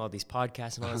hearing all these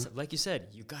podcasts and all that stuff. Like you said,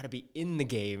 you got to be in the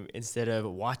game instead of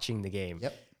watching the game.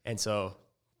 Yep. And so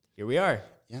here we are.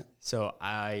 Yeah. So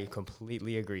I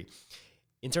completely agree.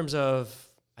 In terms of,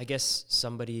 I guess,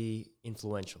 somebody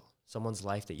influential, someone's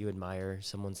life that you admire,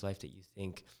 someone's life that you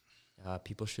think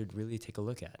people should really take a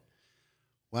look at.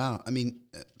 Wow. I mean,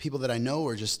 people that I know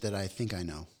or just that I think I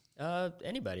know?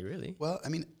 Anybody, really. Well, I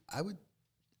mean, I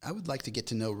would like to get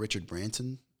to know Richard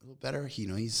Branson a little better.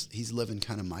 He's living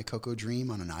kind of my Coco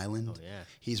dream on an island. Oh, yeah.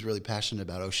 He's really passionate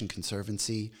about ocean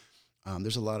conservancy.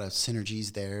 There's a lot of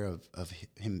synergies there of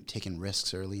him taking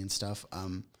risks early and stuff.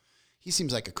 He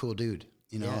seems like a cool dude,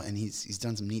 and he's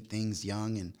done some neat things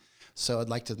young. And so I'd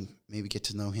like to maybe get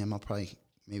to know him. I'll probably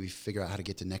maybe figure out how to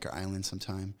get to Necker Island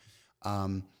sometime.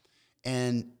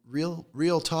 And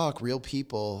real talk, real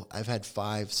people. I've had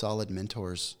 5 solid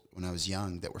mentors when I was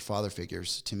young that were father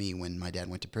figures to me when my dad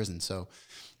went to prison. So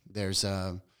there's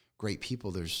great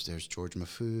people. There's George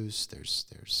Mafuz. There's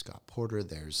Scott Porter.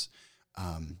 There's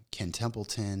Ken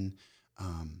Templeton,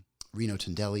 Reno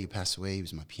Tendelli, who passed away. He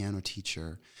was my piano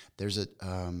teacher. There's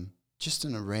just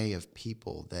an array of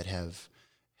people that have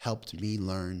helped me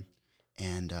learn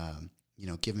and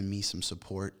given me some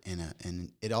support.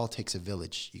 And it all takes a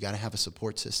village. You got to have a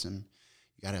support system.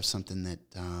 You got to have something that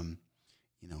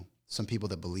some people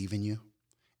that believe in you.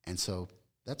 And so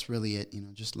that's really it.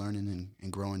 Just learning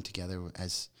and growing together.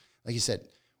 As like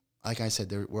I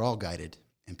said, we're all guided.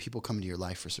 And people come into your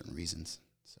life for certain reasons.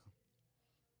 So,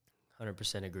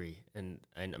 100% agree. And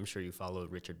I'm sure you follow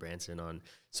Richard Branson on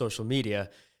social media,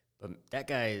 but that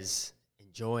guy is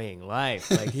enjoying life.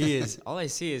 Like, he is, all I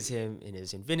see is him in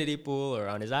his infinity pool or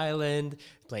on his island,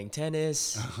 playing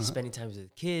tennis, spending time with his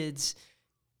kids.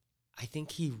 I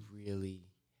think he really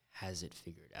has it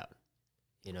figured out.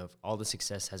 If all the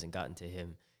success hasn't gotten to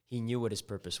him, he knew what his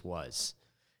purpose was.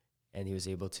 And he was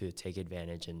able to take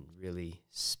advantage and really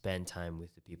spend time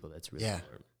with the people that's really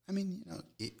important. I mean,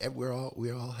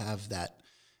 we all have that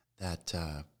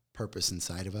purpose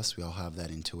inside of us. We all have that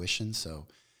intuition. So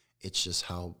it's just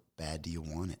how bad do you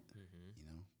want it?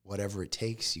 Whatever it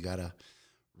takes, you gotta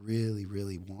really,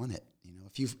 really want it.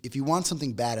 If you want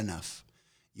something bad enough,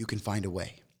 you can find a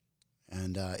way.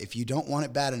 And if you don't want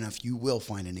it bad enough, you will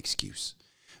find an excuse.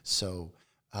 So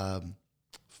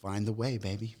find the way,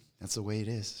 baby. That's the way it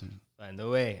is. Find the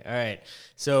way. All right.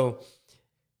 So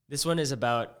this one is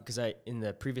about, because in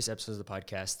the previous episodes of the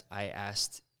podcast, I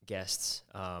asked guests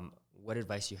what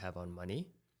advice you have on money.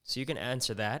 So you can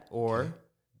answer that, or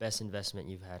best investment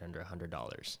you've had under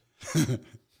 $100.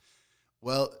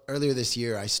 Well, earlier this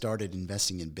year, I started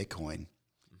investing in Bitcoin.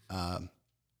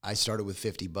 I started with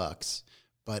 $50,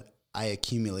 but I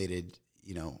accumulated,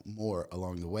 more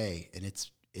along the way, and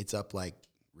it's up like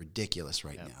ridiculous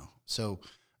right now. So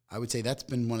I would say that's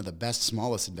been one of the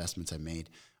smallest investments I've made.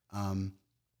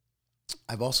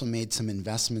 I've also made some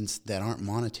investments that aren't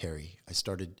monetary. I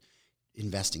started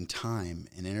investing time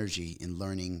and energy in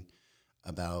learning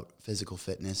about physical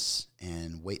fitness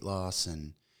and weight loss,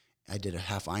 and I did a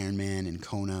half Ironman in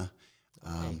Kona.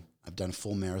 I've done a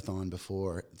full marathon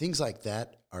before. Things like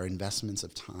that are investments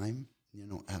of time. You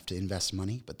don't have to invest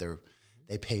money, but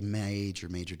they pay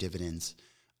major dividends.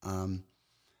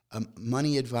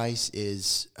 Money advice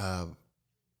is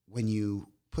when you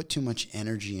put too much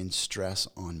energy and stress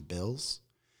on bills,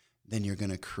 then you're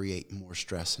going to create more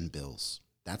stress and bills.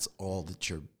 That's all that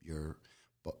you're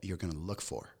going to look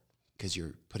for, because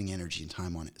you're putting energy and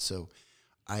time on it. So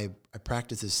I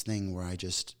practice this thing where I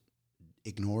just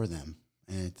ignore them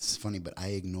and it's funny, but I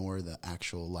ignore the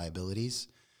actual liabilities,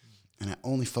 and I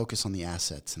only focus on the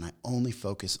assets, and I only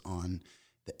focus on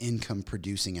the income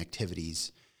producing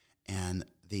activities, and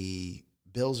the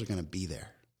bills are going to be there.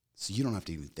 So you don't have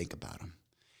to even think about them.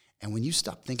 And when you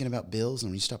stop thinking about bills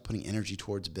and when you stop putting energy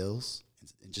towards bills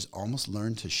and just almost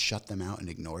learn to shut them out and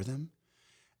ignore them,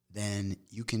 then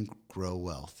you can grow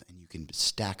wealth and you can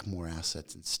stack more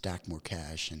assets and stack more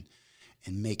cash and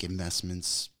make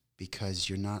investments because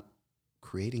you're not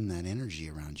creating that energy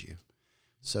around you.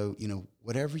 So,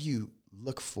 whatever you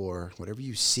look for, whatever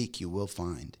you seek, you will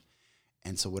find.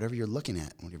 And so whatever you're looking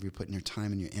at, whatever you're putting your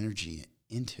time and your energy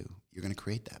into, you're going to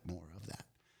create that, more of that.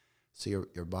 So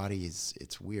your body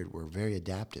it's weird. We're very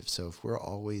adaptive. So if we're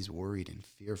always worried and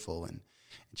fearful and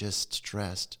just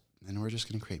stressed, then we're just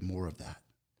going to create more of that.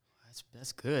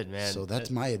 That's good, man. So that's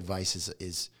my advice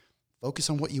is focus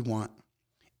on what you want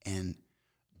and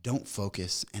don't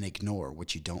focus and ignore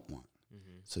what you don't want.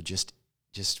 Mm-hmm. So just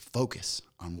focus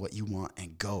on what you want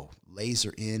and go.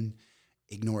 Laser in,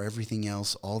 ignore everything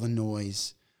else, all the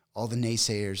noise, all the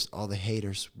naysayers, all the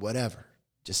haters, whatever.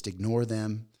 Just ignore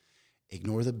them.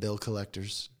 Ignore the bill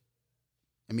collectors.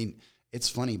 I mean, it's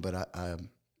funny, but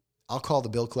I'll call the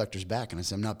bill collectors back and I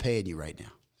say, I'm not paying you right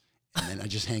now. And then I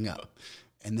just hang up.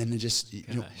 And then just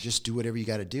do whatever you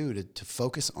got to do to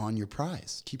focus on your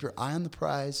prize. Keep your eye on the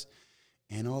prize,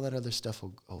 and all that other stuff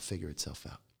will figure itself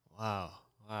out.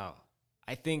 Wow.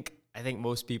 I think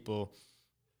most people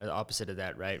are the opposite of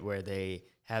that, right? Where they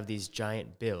have these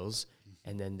giant bills,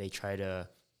 and then they try to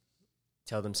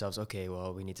tell themselves, okay,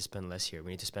 well, we need to spend less here.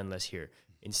 We need to spend less here.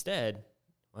 Instead,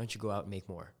 why don't you go out and make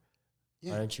more?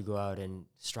 Yeah. Why don't you go out and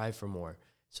strive for more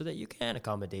so that you can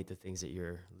accommodate the things that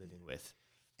you're living with?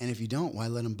 And if you don't, why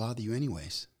let them bother you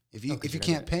anyways? If you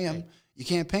can't pay them, you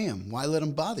can't pay them. Why let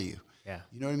them bother you? Yeah.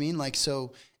 You know what I mean? Like,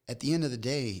 so at the end of the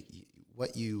day,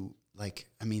 what you like,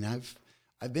 I mean, I've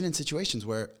been in situations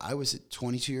where I was at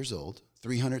 22 years old,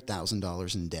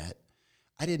 $300,000 in debt.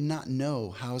 I did not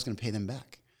know how I was going to pay them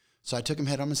back. So I took them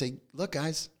head on and say, look,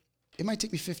 guys, it might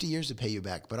take me 50 years to pay you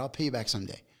back, but I'll pay you back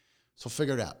someday. So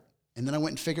figure it out. And then I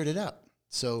went and figured it out.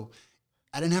 So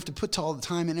I didn't have to put all the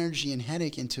time, energy, and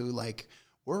headache into like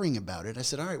worrying about it. I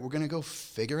said, all right, we're going to go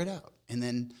figure it out. And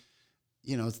then,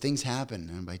 things happen.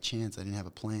 And by chance, I didn't have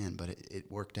a plan, but it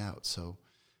worked out. So,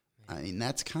 I mean,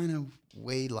 that's kind of the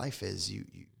way life is.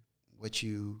 What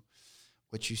you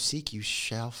seek, you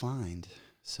shall find.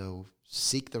 So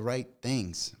seek the right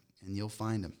things and you'll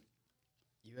find them.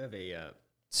 You have a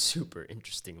super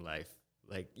interesting life.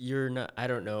 Like, you're not, I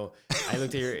don't know. I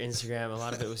looked at your Instagram. A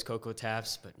lot of it was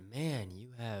CocoTaps, but man,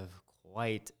 you have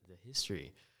quite the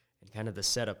history and kind of the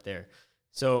setup there.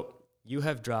 So you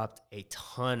have dropped a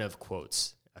ton of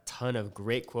quotes, a ton of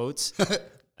great quotes.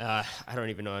 I don't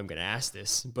even know I'm going to ask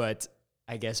this, but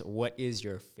I guess, what is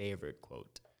your favorite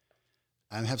quote?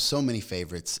 I have so many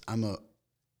favorites. I'm a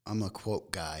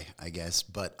quote guy, I guess,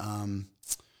 but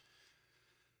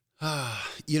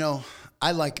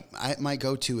my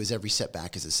go-to is every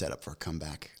setback is a setup for a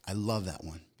comeback. I love that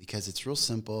one because it's real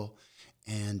simple,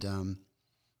 and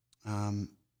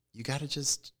you gotta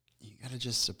just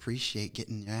appreciate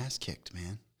getting your ass kicked,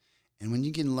 man. And when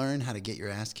you can learn how to get your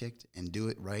ass kicked and do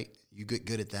it right, you get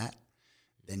good at that,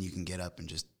 then you can get up and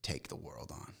just take the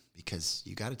world on. Because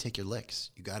you got to take your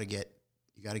licks. You got to get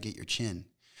your chin.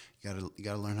 You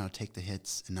got to learn how to take the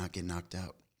hits and not get knocked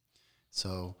out.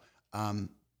 So,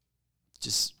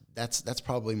 that's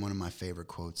probably one of my favorite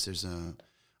quotes. There's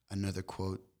another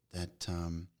quote that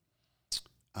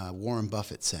Warren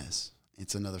Buffett says.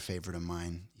 It's another favorite of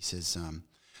mine. He says,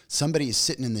 somebody is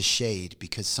sitting in the shade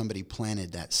because somebody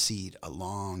planted that seed a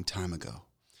long time ago.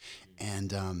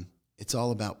 And it's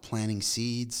all about planting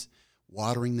seeds,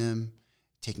 watering them,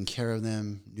 taking care of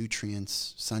them,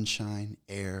 nutrients, sunshine,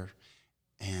 air,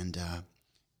 and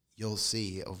you'll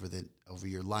see over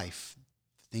your life,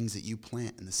 the things that you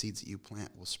plant and the seeds that you plant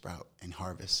will sprout and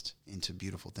harvest into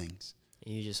beautiful things.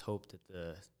 And you just hope that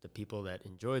the people that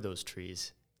enjoy those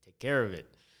trees take care of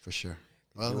it. For sure.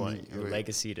 Well, you want your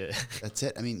legacy to... That's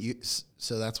it. I mean,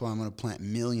 so that's why I'm going to plant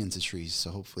millions of trees, so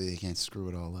hopefully they can't screw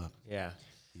it all up. Yeah.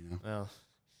 Well,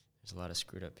 there's a lot of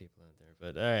screwed up people out there,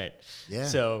 but all right. Yeah.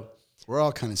 So we're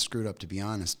all kind of screwed up, to be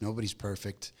honest. Nobody's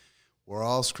perfect. We're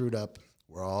all screwed up.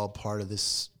 We're all part of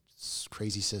this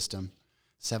crazy system.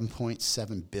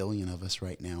 7.7 billion of us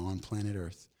right now on planet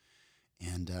Earth,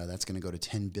 and that's going to go to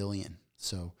 10 billion.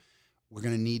 So we're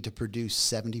going to need to produce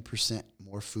 70%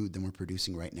 more food than we're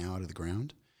producing right now out of the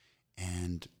ground,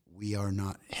 and we are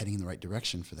not heading in the right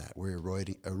direction for that. We're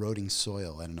eroding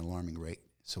soil at an alarming rate,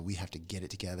 so we have to get it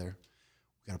together,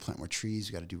 We got to plant more trees.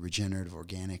 We got to do regenerative,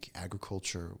 organic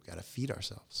agriculture. We got to feed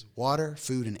ourselves. Water,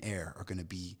 food, and air are going to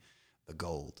be the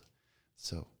gold.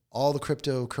 So all the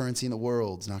cryptocurrency in the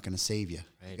world is not going to save you.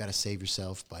 Right. You got to save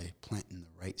yourself by planting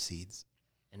the right seeds.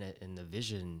 And the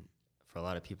vision for a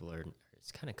lot of people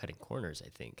it's kind of cutting corners, I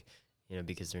think,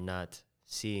 because they're not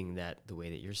seeing that the way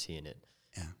that you're seeing it.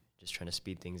 Yeah. Just trying to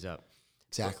speed things up.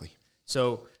 Exactly.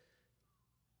 So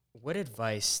what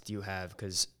advice do you have?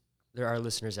 Because there are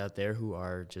listeners out there who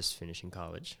are just finishing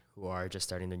college, who are just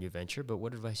starting their new venture, but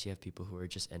what advice do you have people who are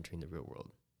just entering the real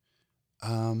world?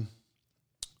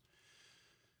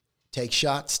 Take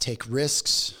shots, take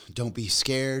risks, don't be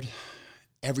scared.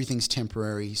 Everything's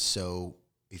temporary. So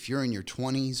if you're in your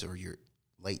 20s or your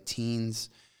late teens,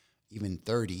 even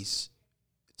 30s,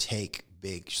 take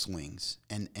big swings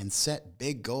and set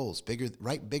big goals,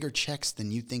 write bigger checks than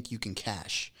you think you can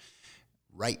cash.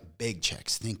 Write big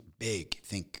checks, think big,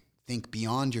 think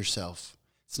beyond yourself.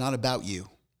 It's not about you.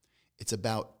 It's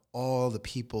about all the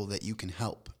people that you can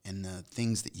help and the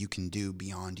things that you can do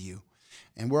beyond you.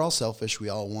 And we're all selfish. We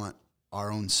all want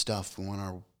our own stuff. We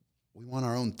want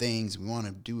our own things. We want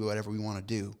to do whatever we want to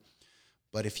do.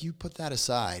 But if you put that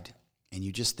aside and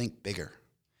you just think bigger,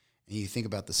 and you think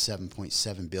about the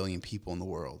 7.7 billion people in the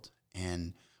world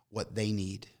and what they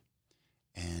need,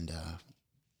 and I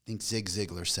think Zig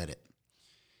Ziglar said it.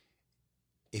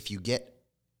 If you get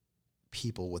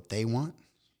people what they want,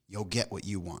 you'll get what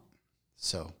you want.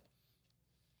 So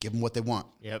give them what they want.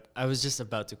 Yep. I was just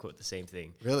about to quote the same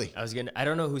thing. Really? I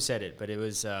don't know who said it, but it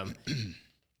was,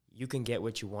 you can get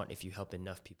what you want if you help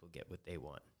enough people get what they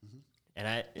want. Mm-hmm.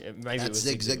 And maybe That's it was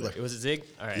Zig Ziglar. Was it Zig?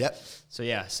 All right. Yep.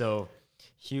 So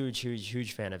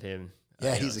huge fan of him.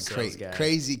 Yeah, he's a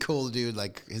crazy cool dude.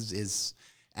 Like his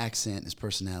accent, his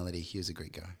personality. He was a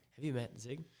great guy. Have you met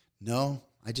Zig? No,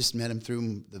 I just met him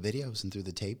through the videos and through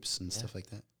the tapes and stuff like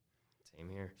that. Same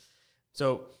here.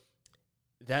 So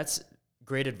that's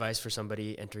great advice for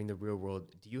somebody entering the real world.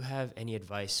 Do you have any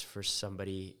advice for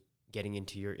somebody getting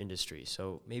into your industry?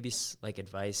 So maybe like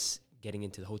advice getting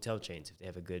into the hotel chains if they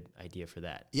have a good idea for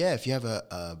that. Yeah, if you have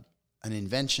an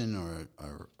invention or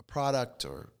a product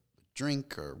or a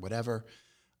drink or whatever,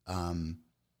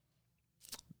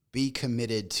 be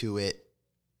committed to it.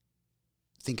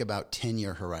 Think about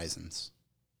 10-year horizons,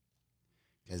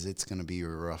 because it's going to be a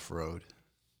rough road.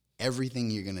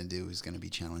 Everything you're going to do is going to be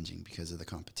challenging because of the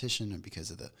competition and because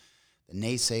of the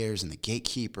naysayers and the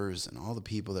gatekeepers and all the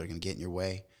people that are going to get in your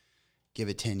way. Give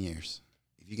it 10 years.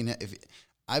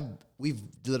 We've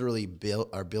literally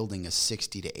are building a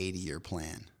 60 to 80 year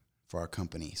plan for our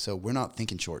company. So we're not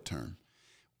thinking short term.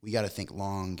 We got to think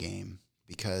long game,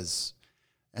 because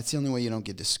that's the only way you don't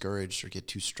get discouraged or get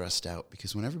too stressed out.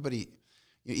 Because when everybody,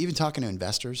 even talking to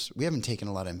investors, we haven't taken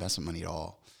a lot of investment money at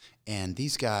all. And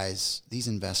these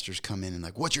investors come in and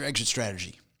like, what's your exit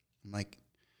strategy? I'm like,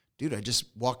 dude, I just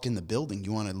walked in the building.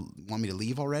 You want me to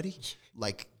leave already?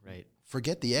 Like, right.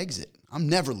 Forget the exit. I'm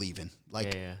never leaving.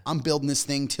 Like, I'm building this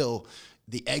thing till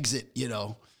the exit,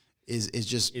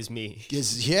 is me.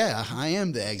 I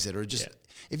am the exit. Or just,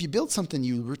 if you build something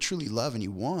you truly love and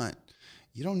you want,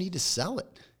 you don't need to sell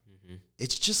it. Mm-hmm.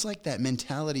 It's just like that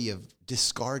mentality of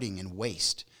discarding and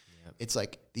waste. Yep. It's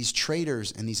like these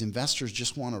traders and these investors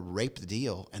just want to rape the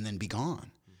deal and then be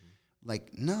gone. Mm-hmm.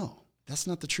 Like, no, that's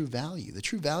not the true value. The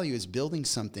true value is building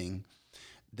something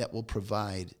that will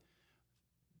provide,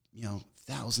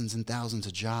 thousands and thousands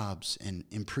of jobs and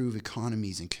improve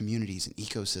economies and communities and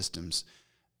ecosystems.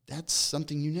 That's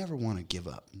something you never want to give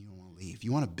up. You don't want to leave.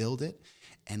 You want to build it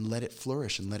and let it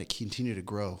flourish and let it continue to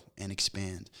grow and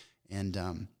expand.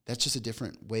 And that's just a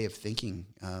different way of thinking,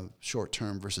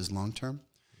 short-term versus long-term.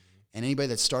 Mm-hmm. And anybody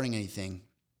that's starting anything,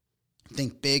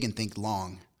 think big and think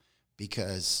long,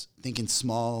 because thinking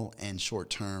small and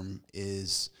short-term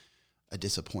is a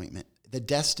disappointment. The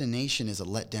destination is a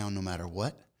letdown no matter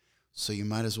what. So you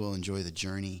might as well enjoy the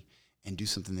journey and do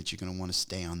something that you're going to want to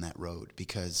stay on that road,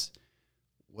 because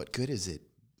what good is it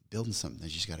building something that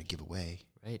you just got to give away?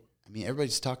 Right. I mean, everybody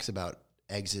just talks about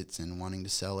exits and wanting to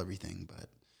sell everything, but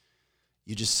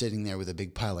you're just sitting there with a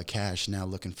big pile of cash now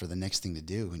looking for the next thing to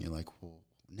do. And you're like, well,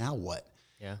 now what?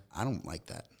 Yeah. I don't like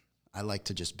that. I like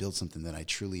to just build something that I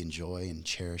truly enjoy and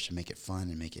cherish and make it fun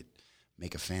and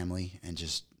make a family and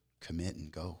just commit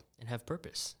and go. And have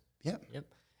purpose. Yep.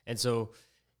 And so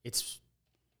it's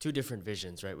two different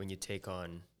visions, right? When you take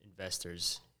on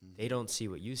investors, mm-hmm. they don't see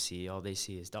what you see. All they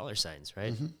see is dollar signs,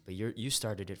 right? Mm-hmm. But you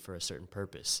started it for a certain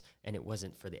purpose, and it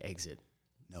wasn't for the exit.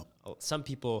 No. Some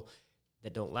people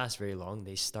that don't last very long,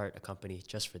 they start a company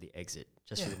just for the exit,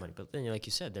 just for the money. But then, like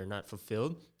you said, they're not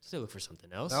fulfilled, so they look for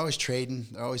something else. They're always trading.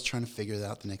 They're always trying to figure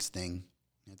out the next thing.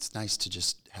 It's nice to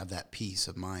just have that peace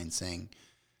of mind saying,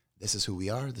 this is who we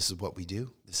are, this is what we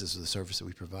do, this is the service that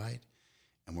we provide,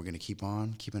 and we're going to keep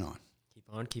on keeping on. Keep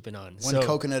on keeping on. One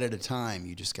coconut at a time,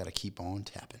 you just got to keep on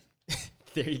tapping.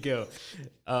 There you go.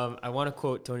 I want to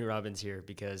quote Tony Robbins here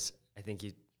because I think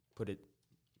you put it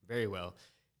very well.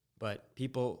 But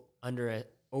people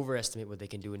overestimate what they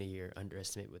can do in a year,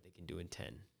 underestimate what they can do in 10.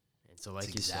 And so, like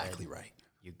That's you exactly said, right.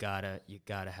 You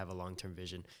gotta have a long-term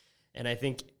vision. And I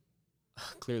think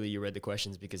clearly you read the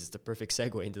questions because it's the perfect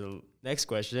segue into the next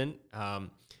question,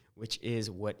 which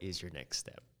is, what is your next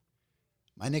step?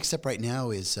 My next step right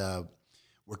now is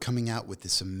we're coming out with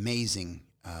this amazing,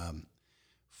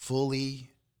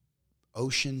 fully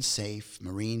ocean-safe,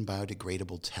 marine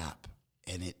biodegradable tap.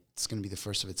 And it's going to be the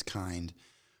first of its kind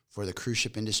for the cruise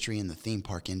ship industry and the theme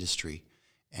park industry.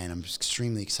 And I'm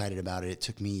extremely excited about it. It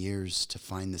took me years to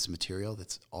find this material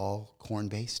that's all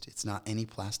corn-based. It's not any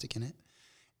plastic in it.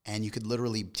 And you could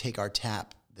literally take our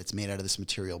tap that's made out of this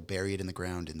material, bury it in the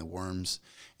ground, and the worms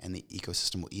and the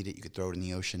ecosystem will eat it. You could throw it in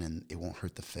the ocean, and it won't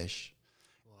hurt the fish.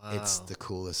 Wow. It's the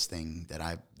coolest thing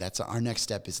that's our next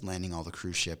step, is landing all the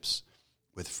cruise ships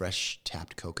with fresh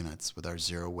tapped coconuts, with our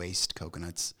zero-waste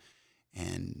coconuts,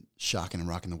 and shocking and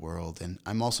rocking the world. And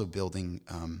I'm also building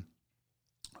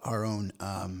our own,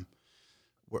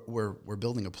 we're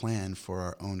building a plan for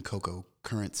our own cocoa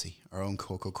currency, our own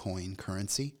cocoa coin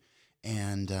currency,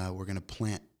 and we're going to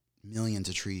plant millions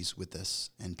of trees with this,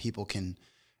 and people can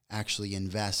actually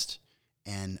invest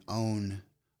and own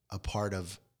a part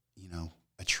of,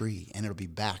 a tree, and it'll be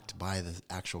backed by the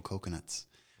actual coconuts.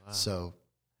 Wow. So,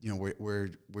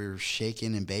 we're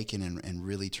shaking and baking and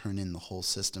really turning the whole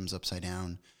systems upside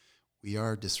down. We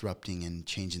are disrupting and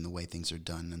changing the way things are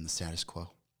done in the status quo.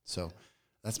 So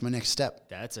that's my next step.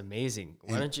 That's amazing.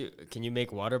 Can you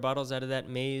make water bottles out of that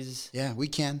maize? Yeah, we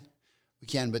can.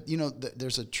 But,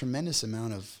 there's a tremendous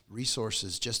amount of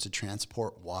resources just to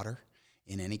transport water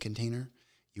in any container.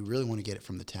 You really want to get it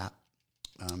from the tap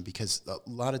because a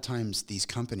lot of times these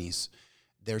companies,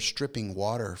 they're stripping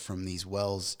water from these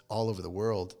wells all over the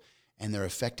world, and they're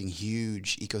affecting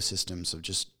huge ecosystems of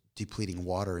just depleting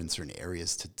water in certain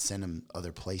areas to send them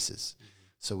other places. Mm-hmm.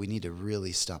 So we need to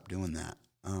really stop doing that.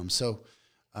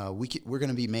 We're going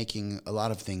to be making a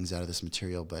lot of things out of this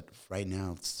material, but right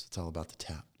now it's all about the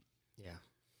tap. Yeah,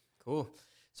 cool.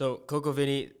 So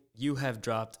CocoVinny, you have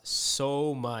dropped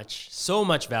so much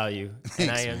value, Thanks,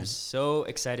 and I am man. so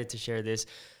excited to share this.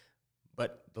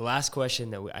 But the last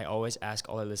question that I always ask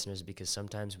all our listeners, because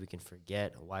sometimes we can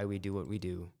forget why we do what we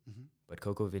do. Mm-hmm. But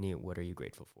CocoVinny, what are you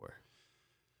grateful for?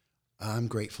 I'm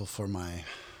grateful for my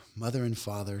mother and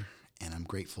father, and I'm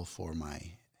grateful for my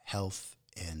health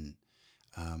and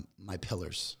my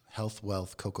pillars. Health,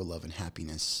 wealth, cocoa, love, and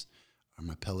happiness are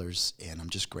my pillars, and I'm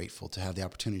just grateful to have the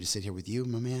opportunity to sit here with you,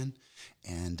 my man,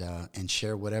 and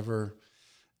share whatever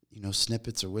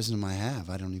snippets or wisdom I have.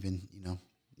 I don't even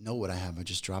know what I have. I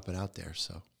just drop it out there.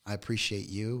 So I appreciate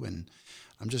you, and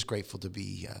I'm just grateful to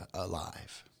be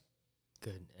alive.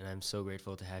 Good, and I'm so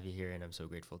grateful to have you here, and I'm so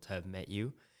grateful to have met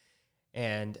you.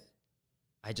 And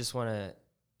I just want to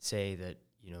say that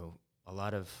a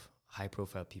lot of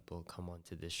high-profile people come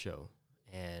onto this show,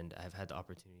 and I've had the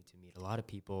opportunity to meet a lot of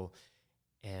people,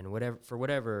 and for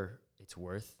whatever it's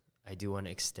worth, I do want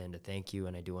to extend a thank you,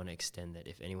 and I do want to extend that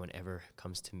if anyone ever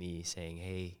comes to me saying,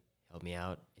 hey, help me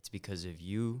out, it's because of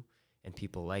you and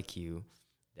people like you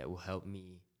that will help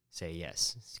me say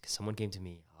yes. Because someone came to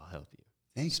me, I'll help you.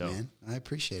 Thanks, man. I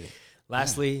appreciate it.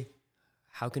 Lastly,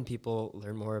 how can people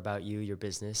learn more about you, your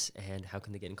business, and how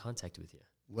can they get in contact with you?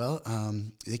 Well,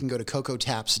 they can go to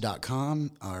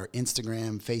CocoTaps.com. Our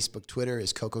Instagram, Facebook, Twitter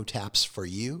is CocoTaps for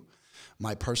you.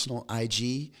 My personal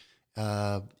IG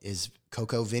is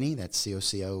CocoVinny. That's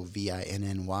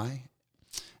CocoVinny.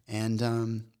 And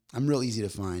I'm real easy to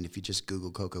find. If you just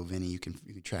Google CocoVinny, you can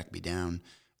track me down.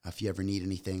 If you ever need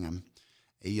anything,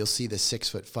 you'll see the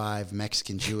 6'5"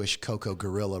 Mexican Jewish Coco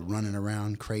gorilla running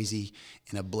around crazy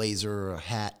in a blazer or a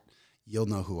hat. You'll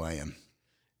know who I am.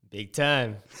 Big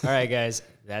time. All right, guys.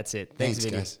 That's it. Thanks,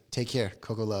 guys. Take care.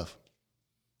 Coco love.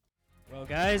 Well,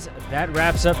 guys, that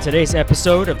wraps up today's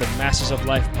episode of the Masters of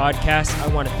Life podcast. I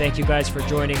want to thank you guys for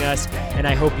joining us, and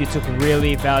I hope you took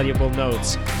really valuable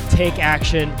notes. Take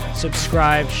action,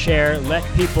 subscribe, share, let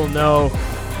people know,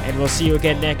 and we'll see you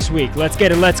again next week. Let's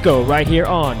get it. Let's go right here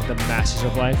on the Masters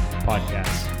of Life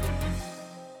podcast.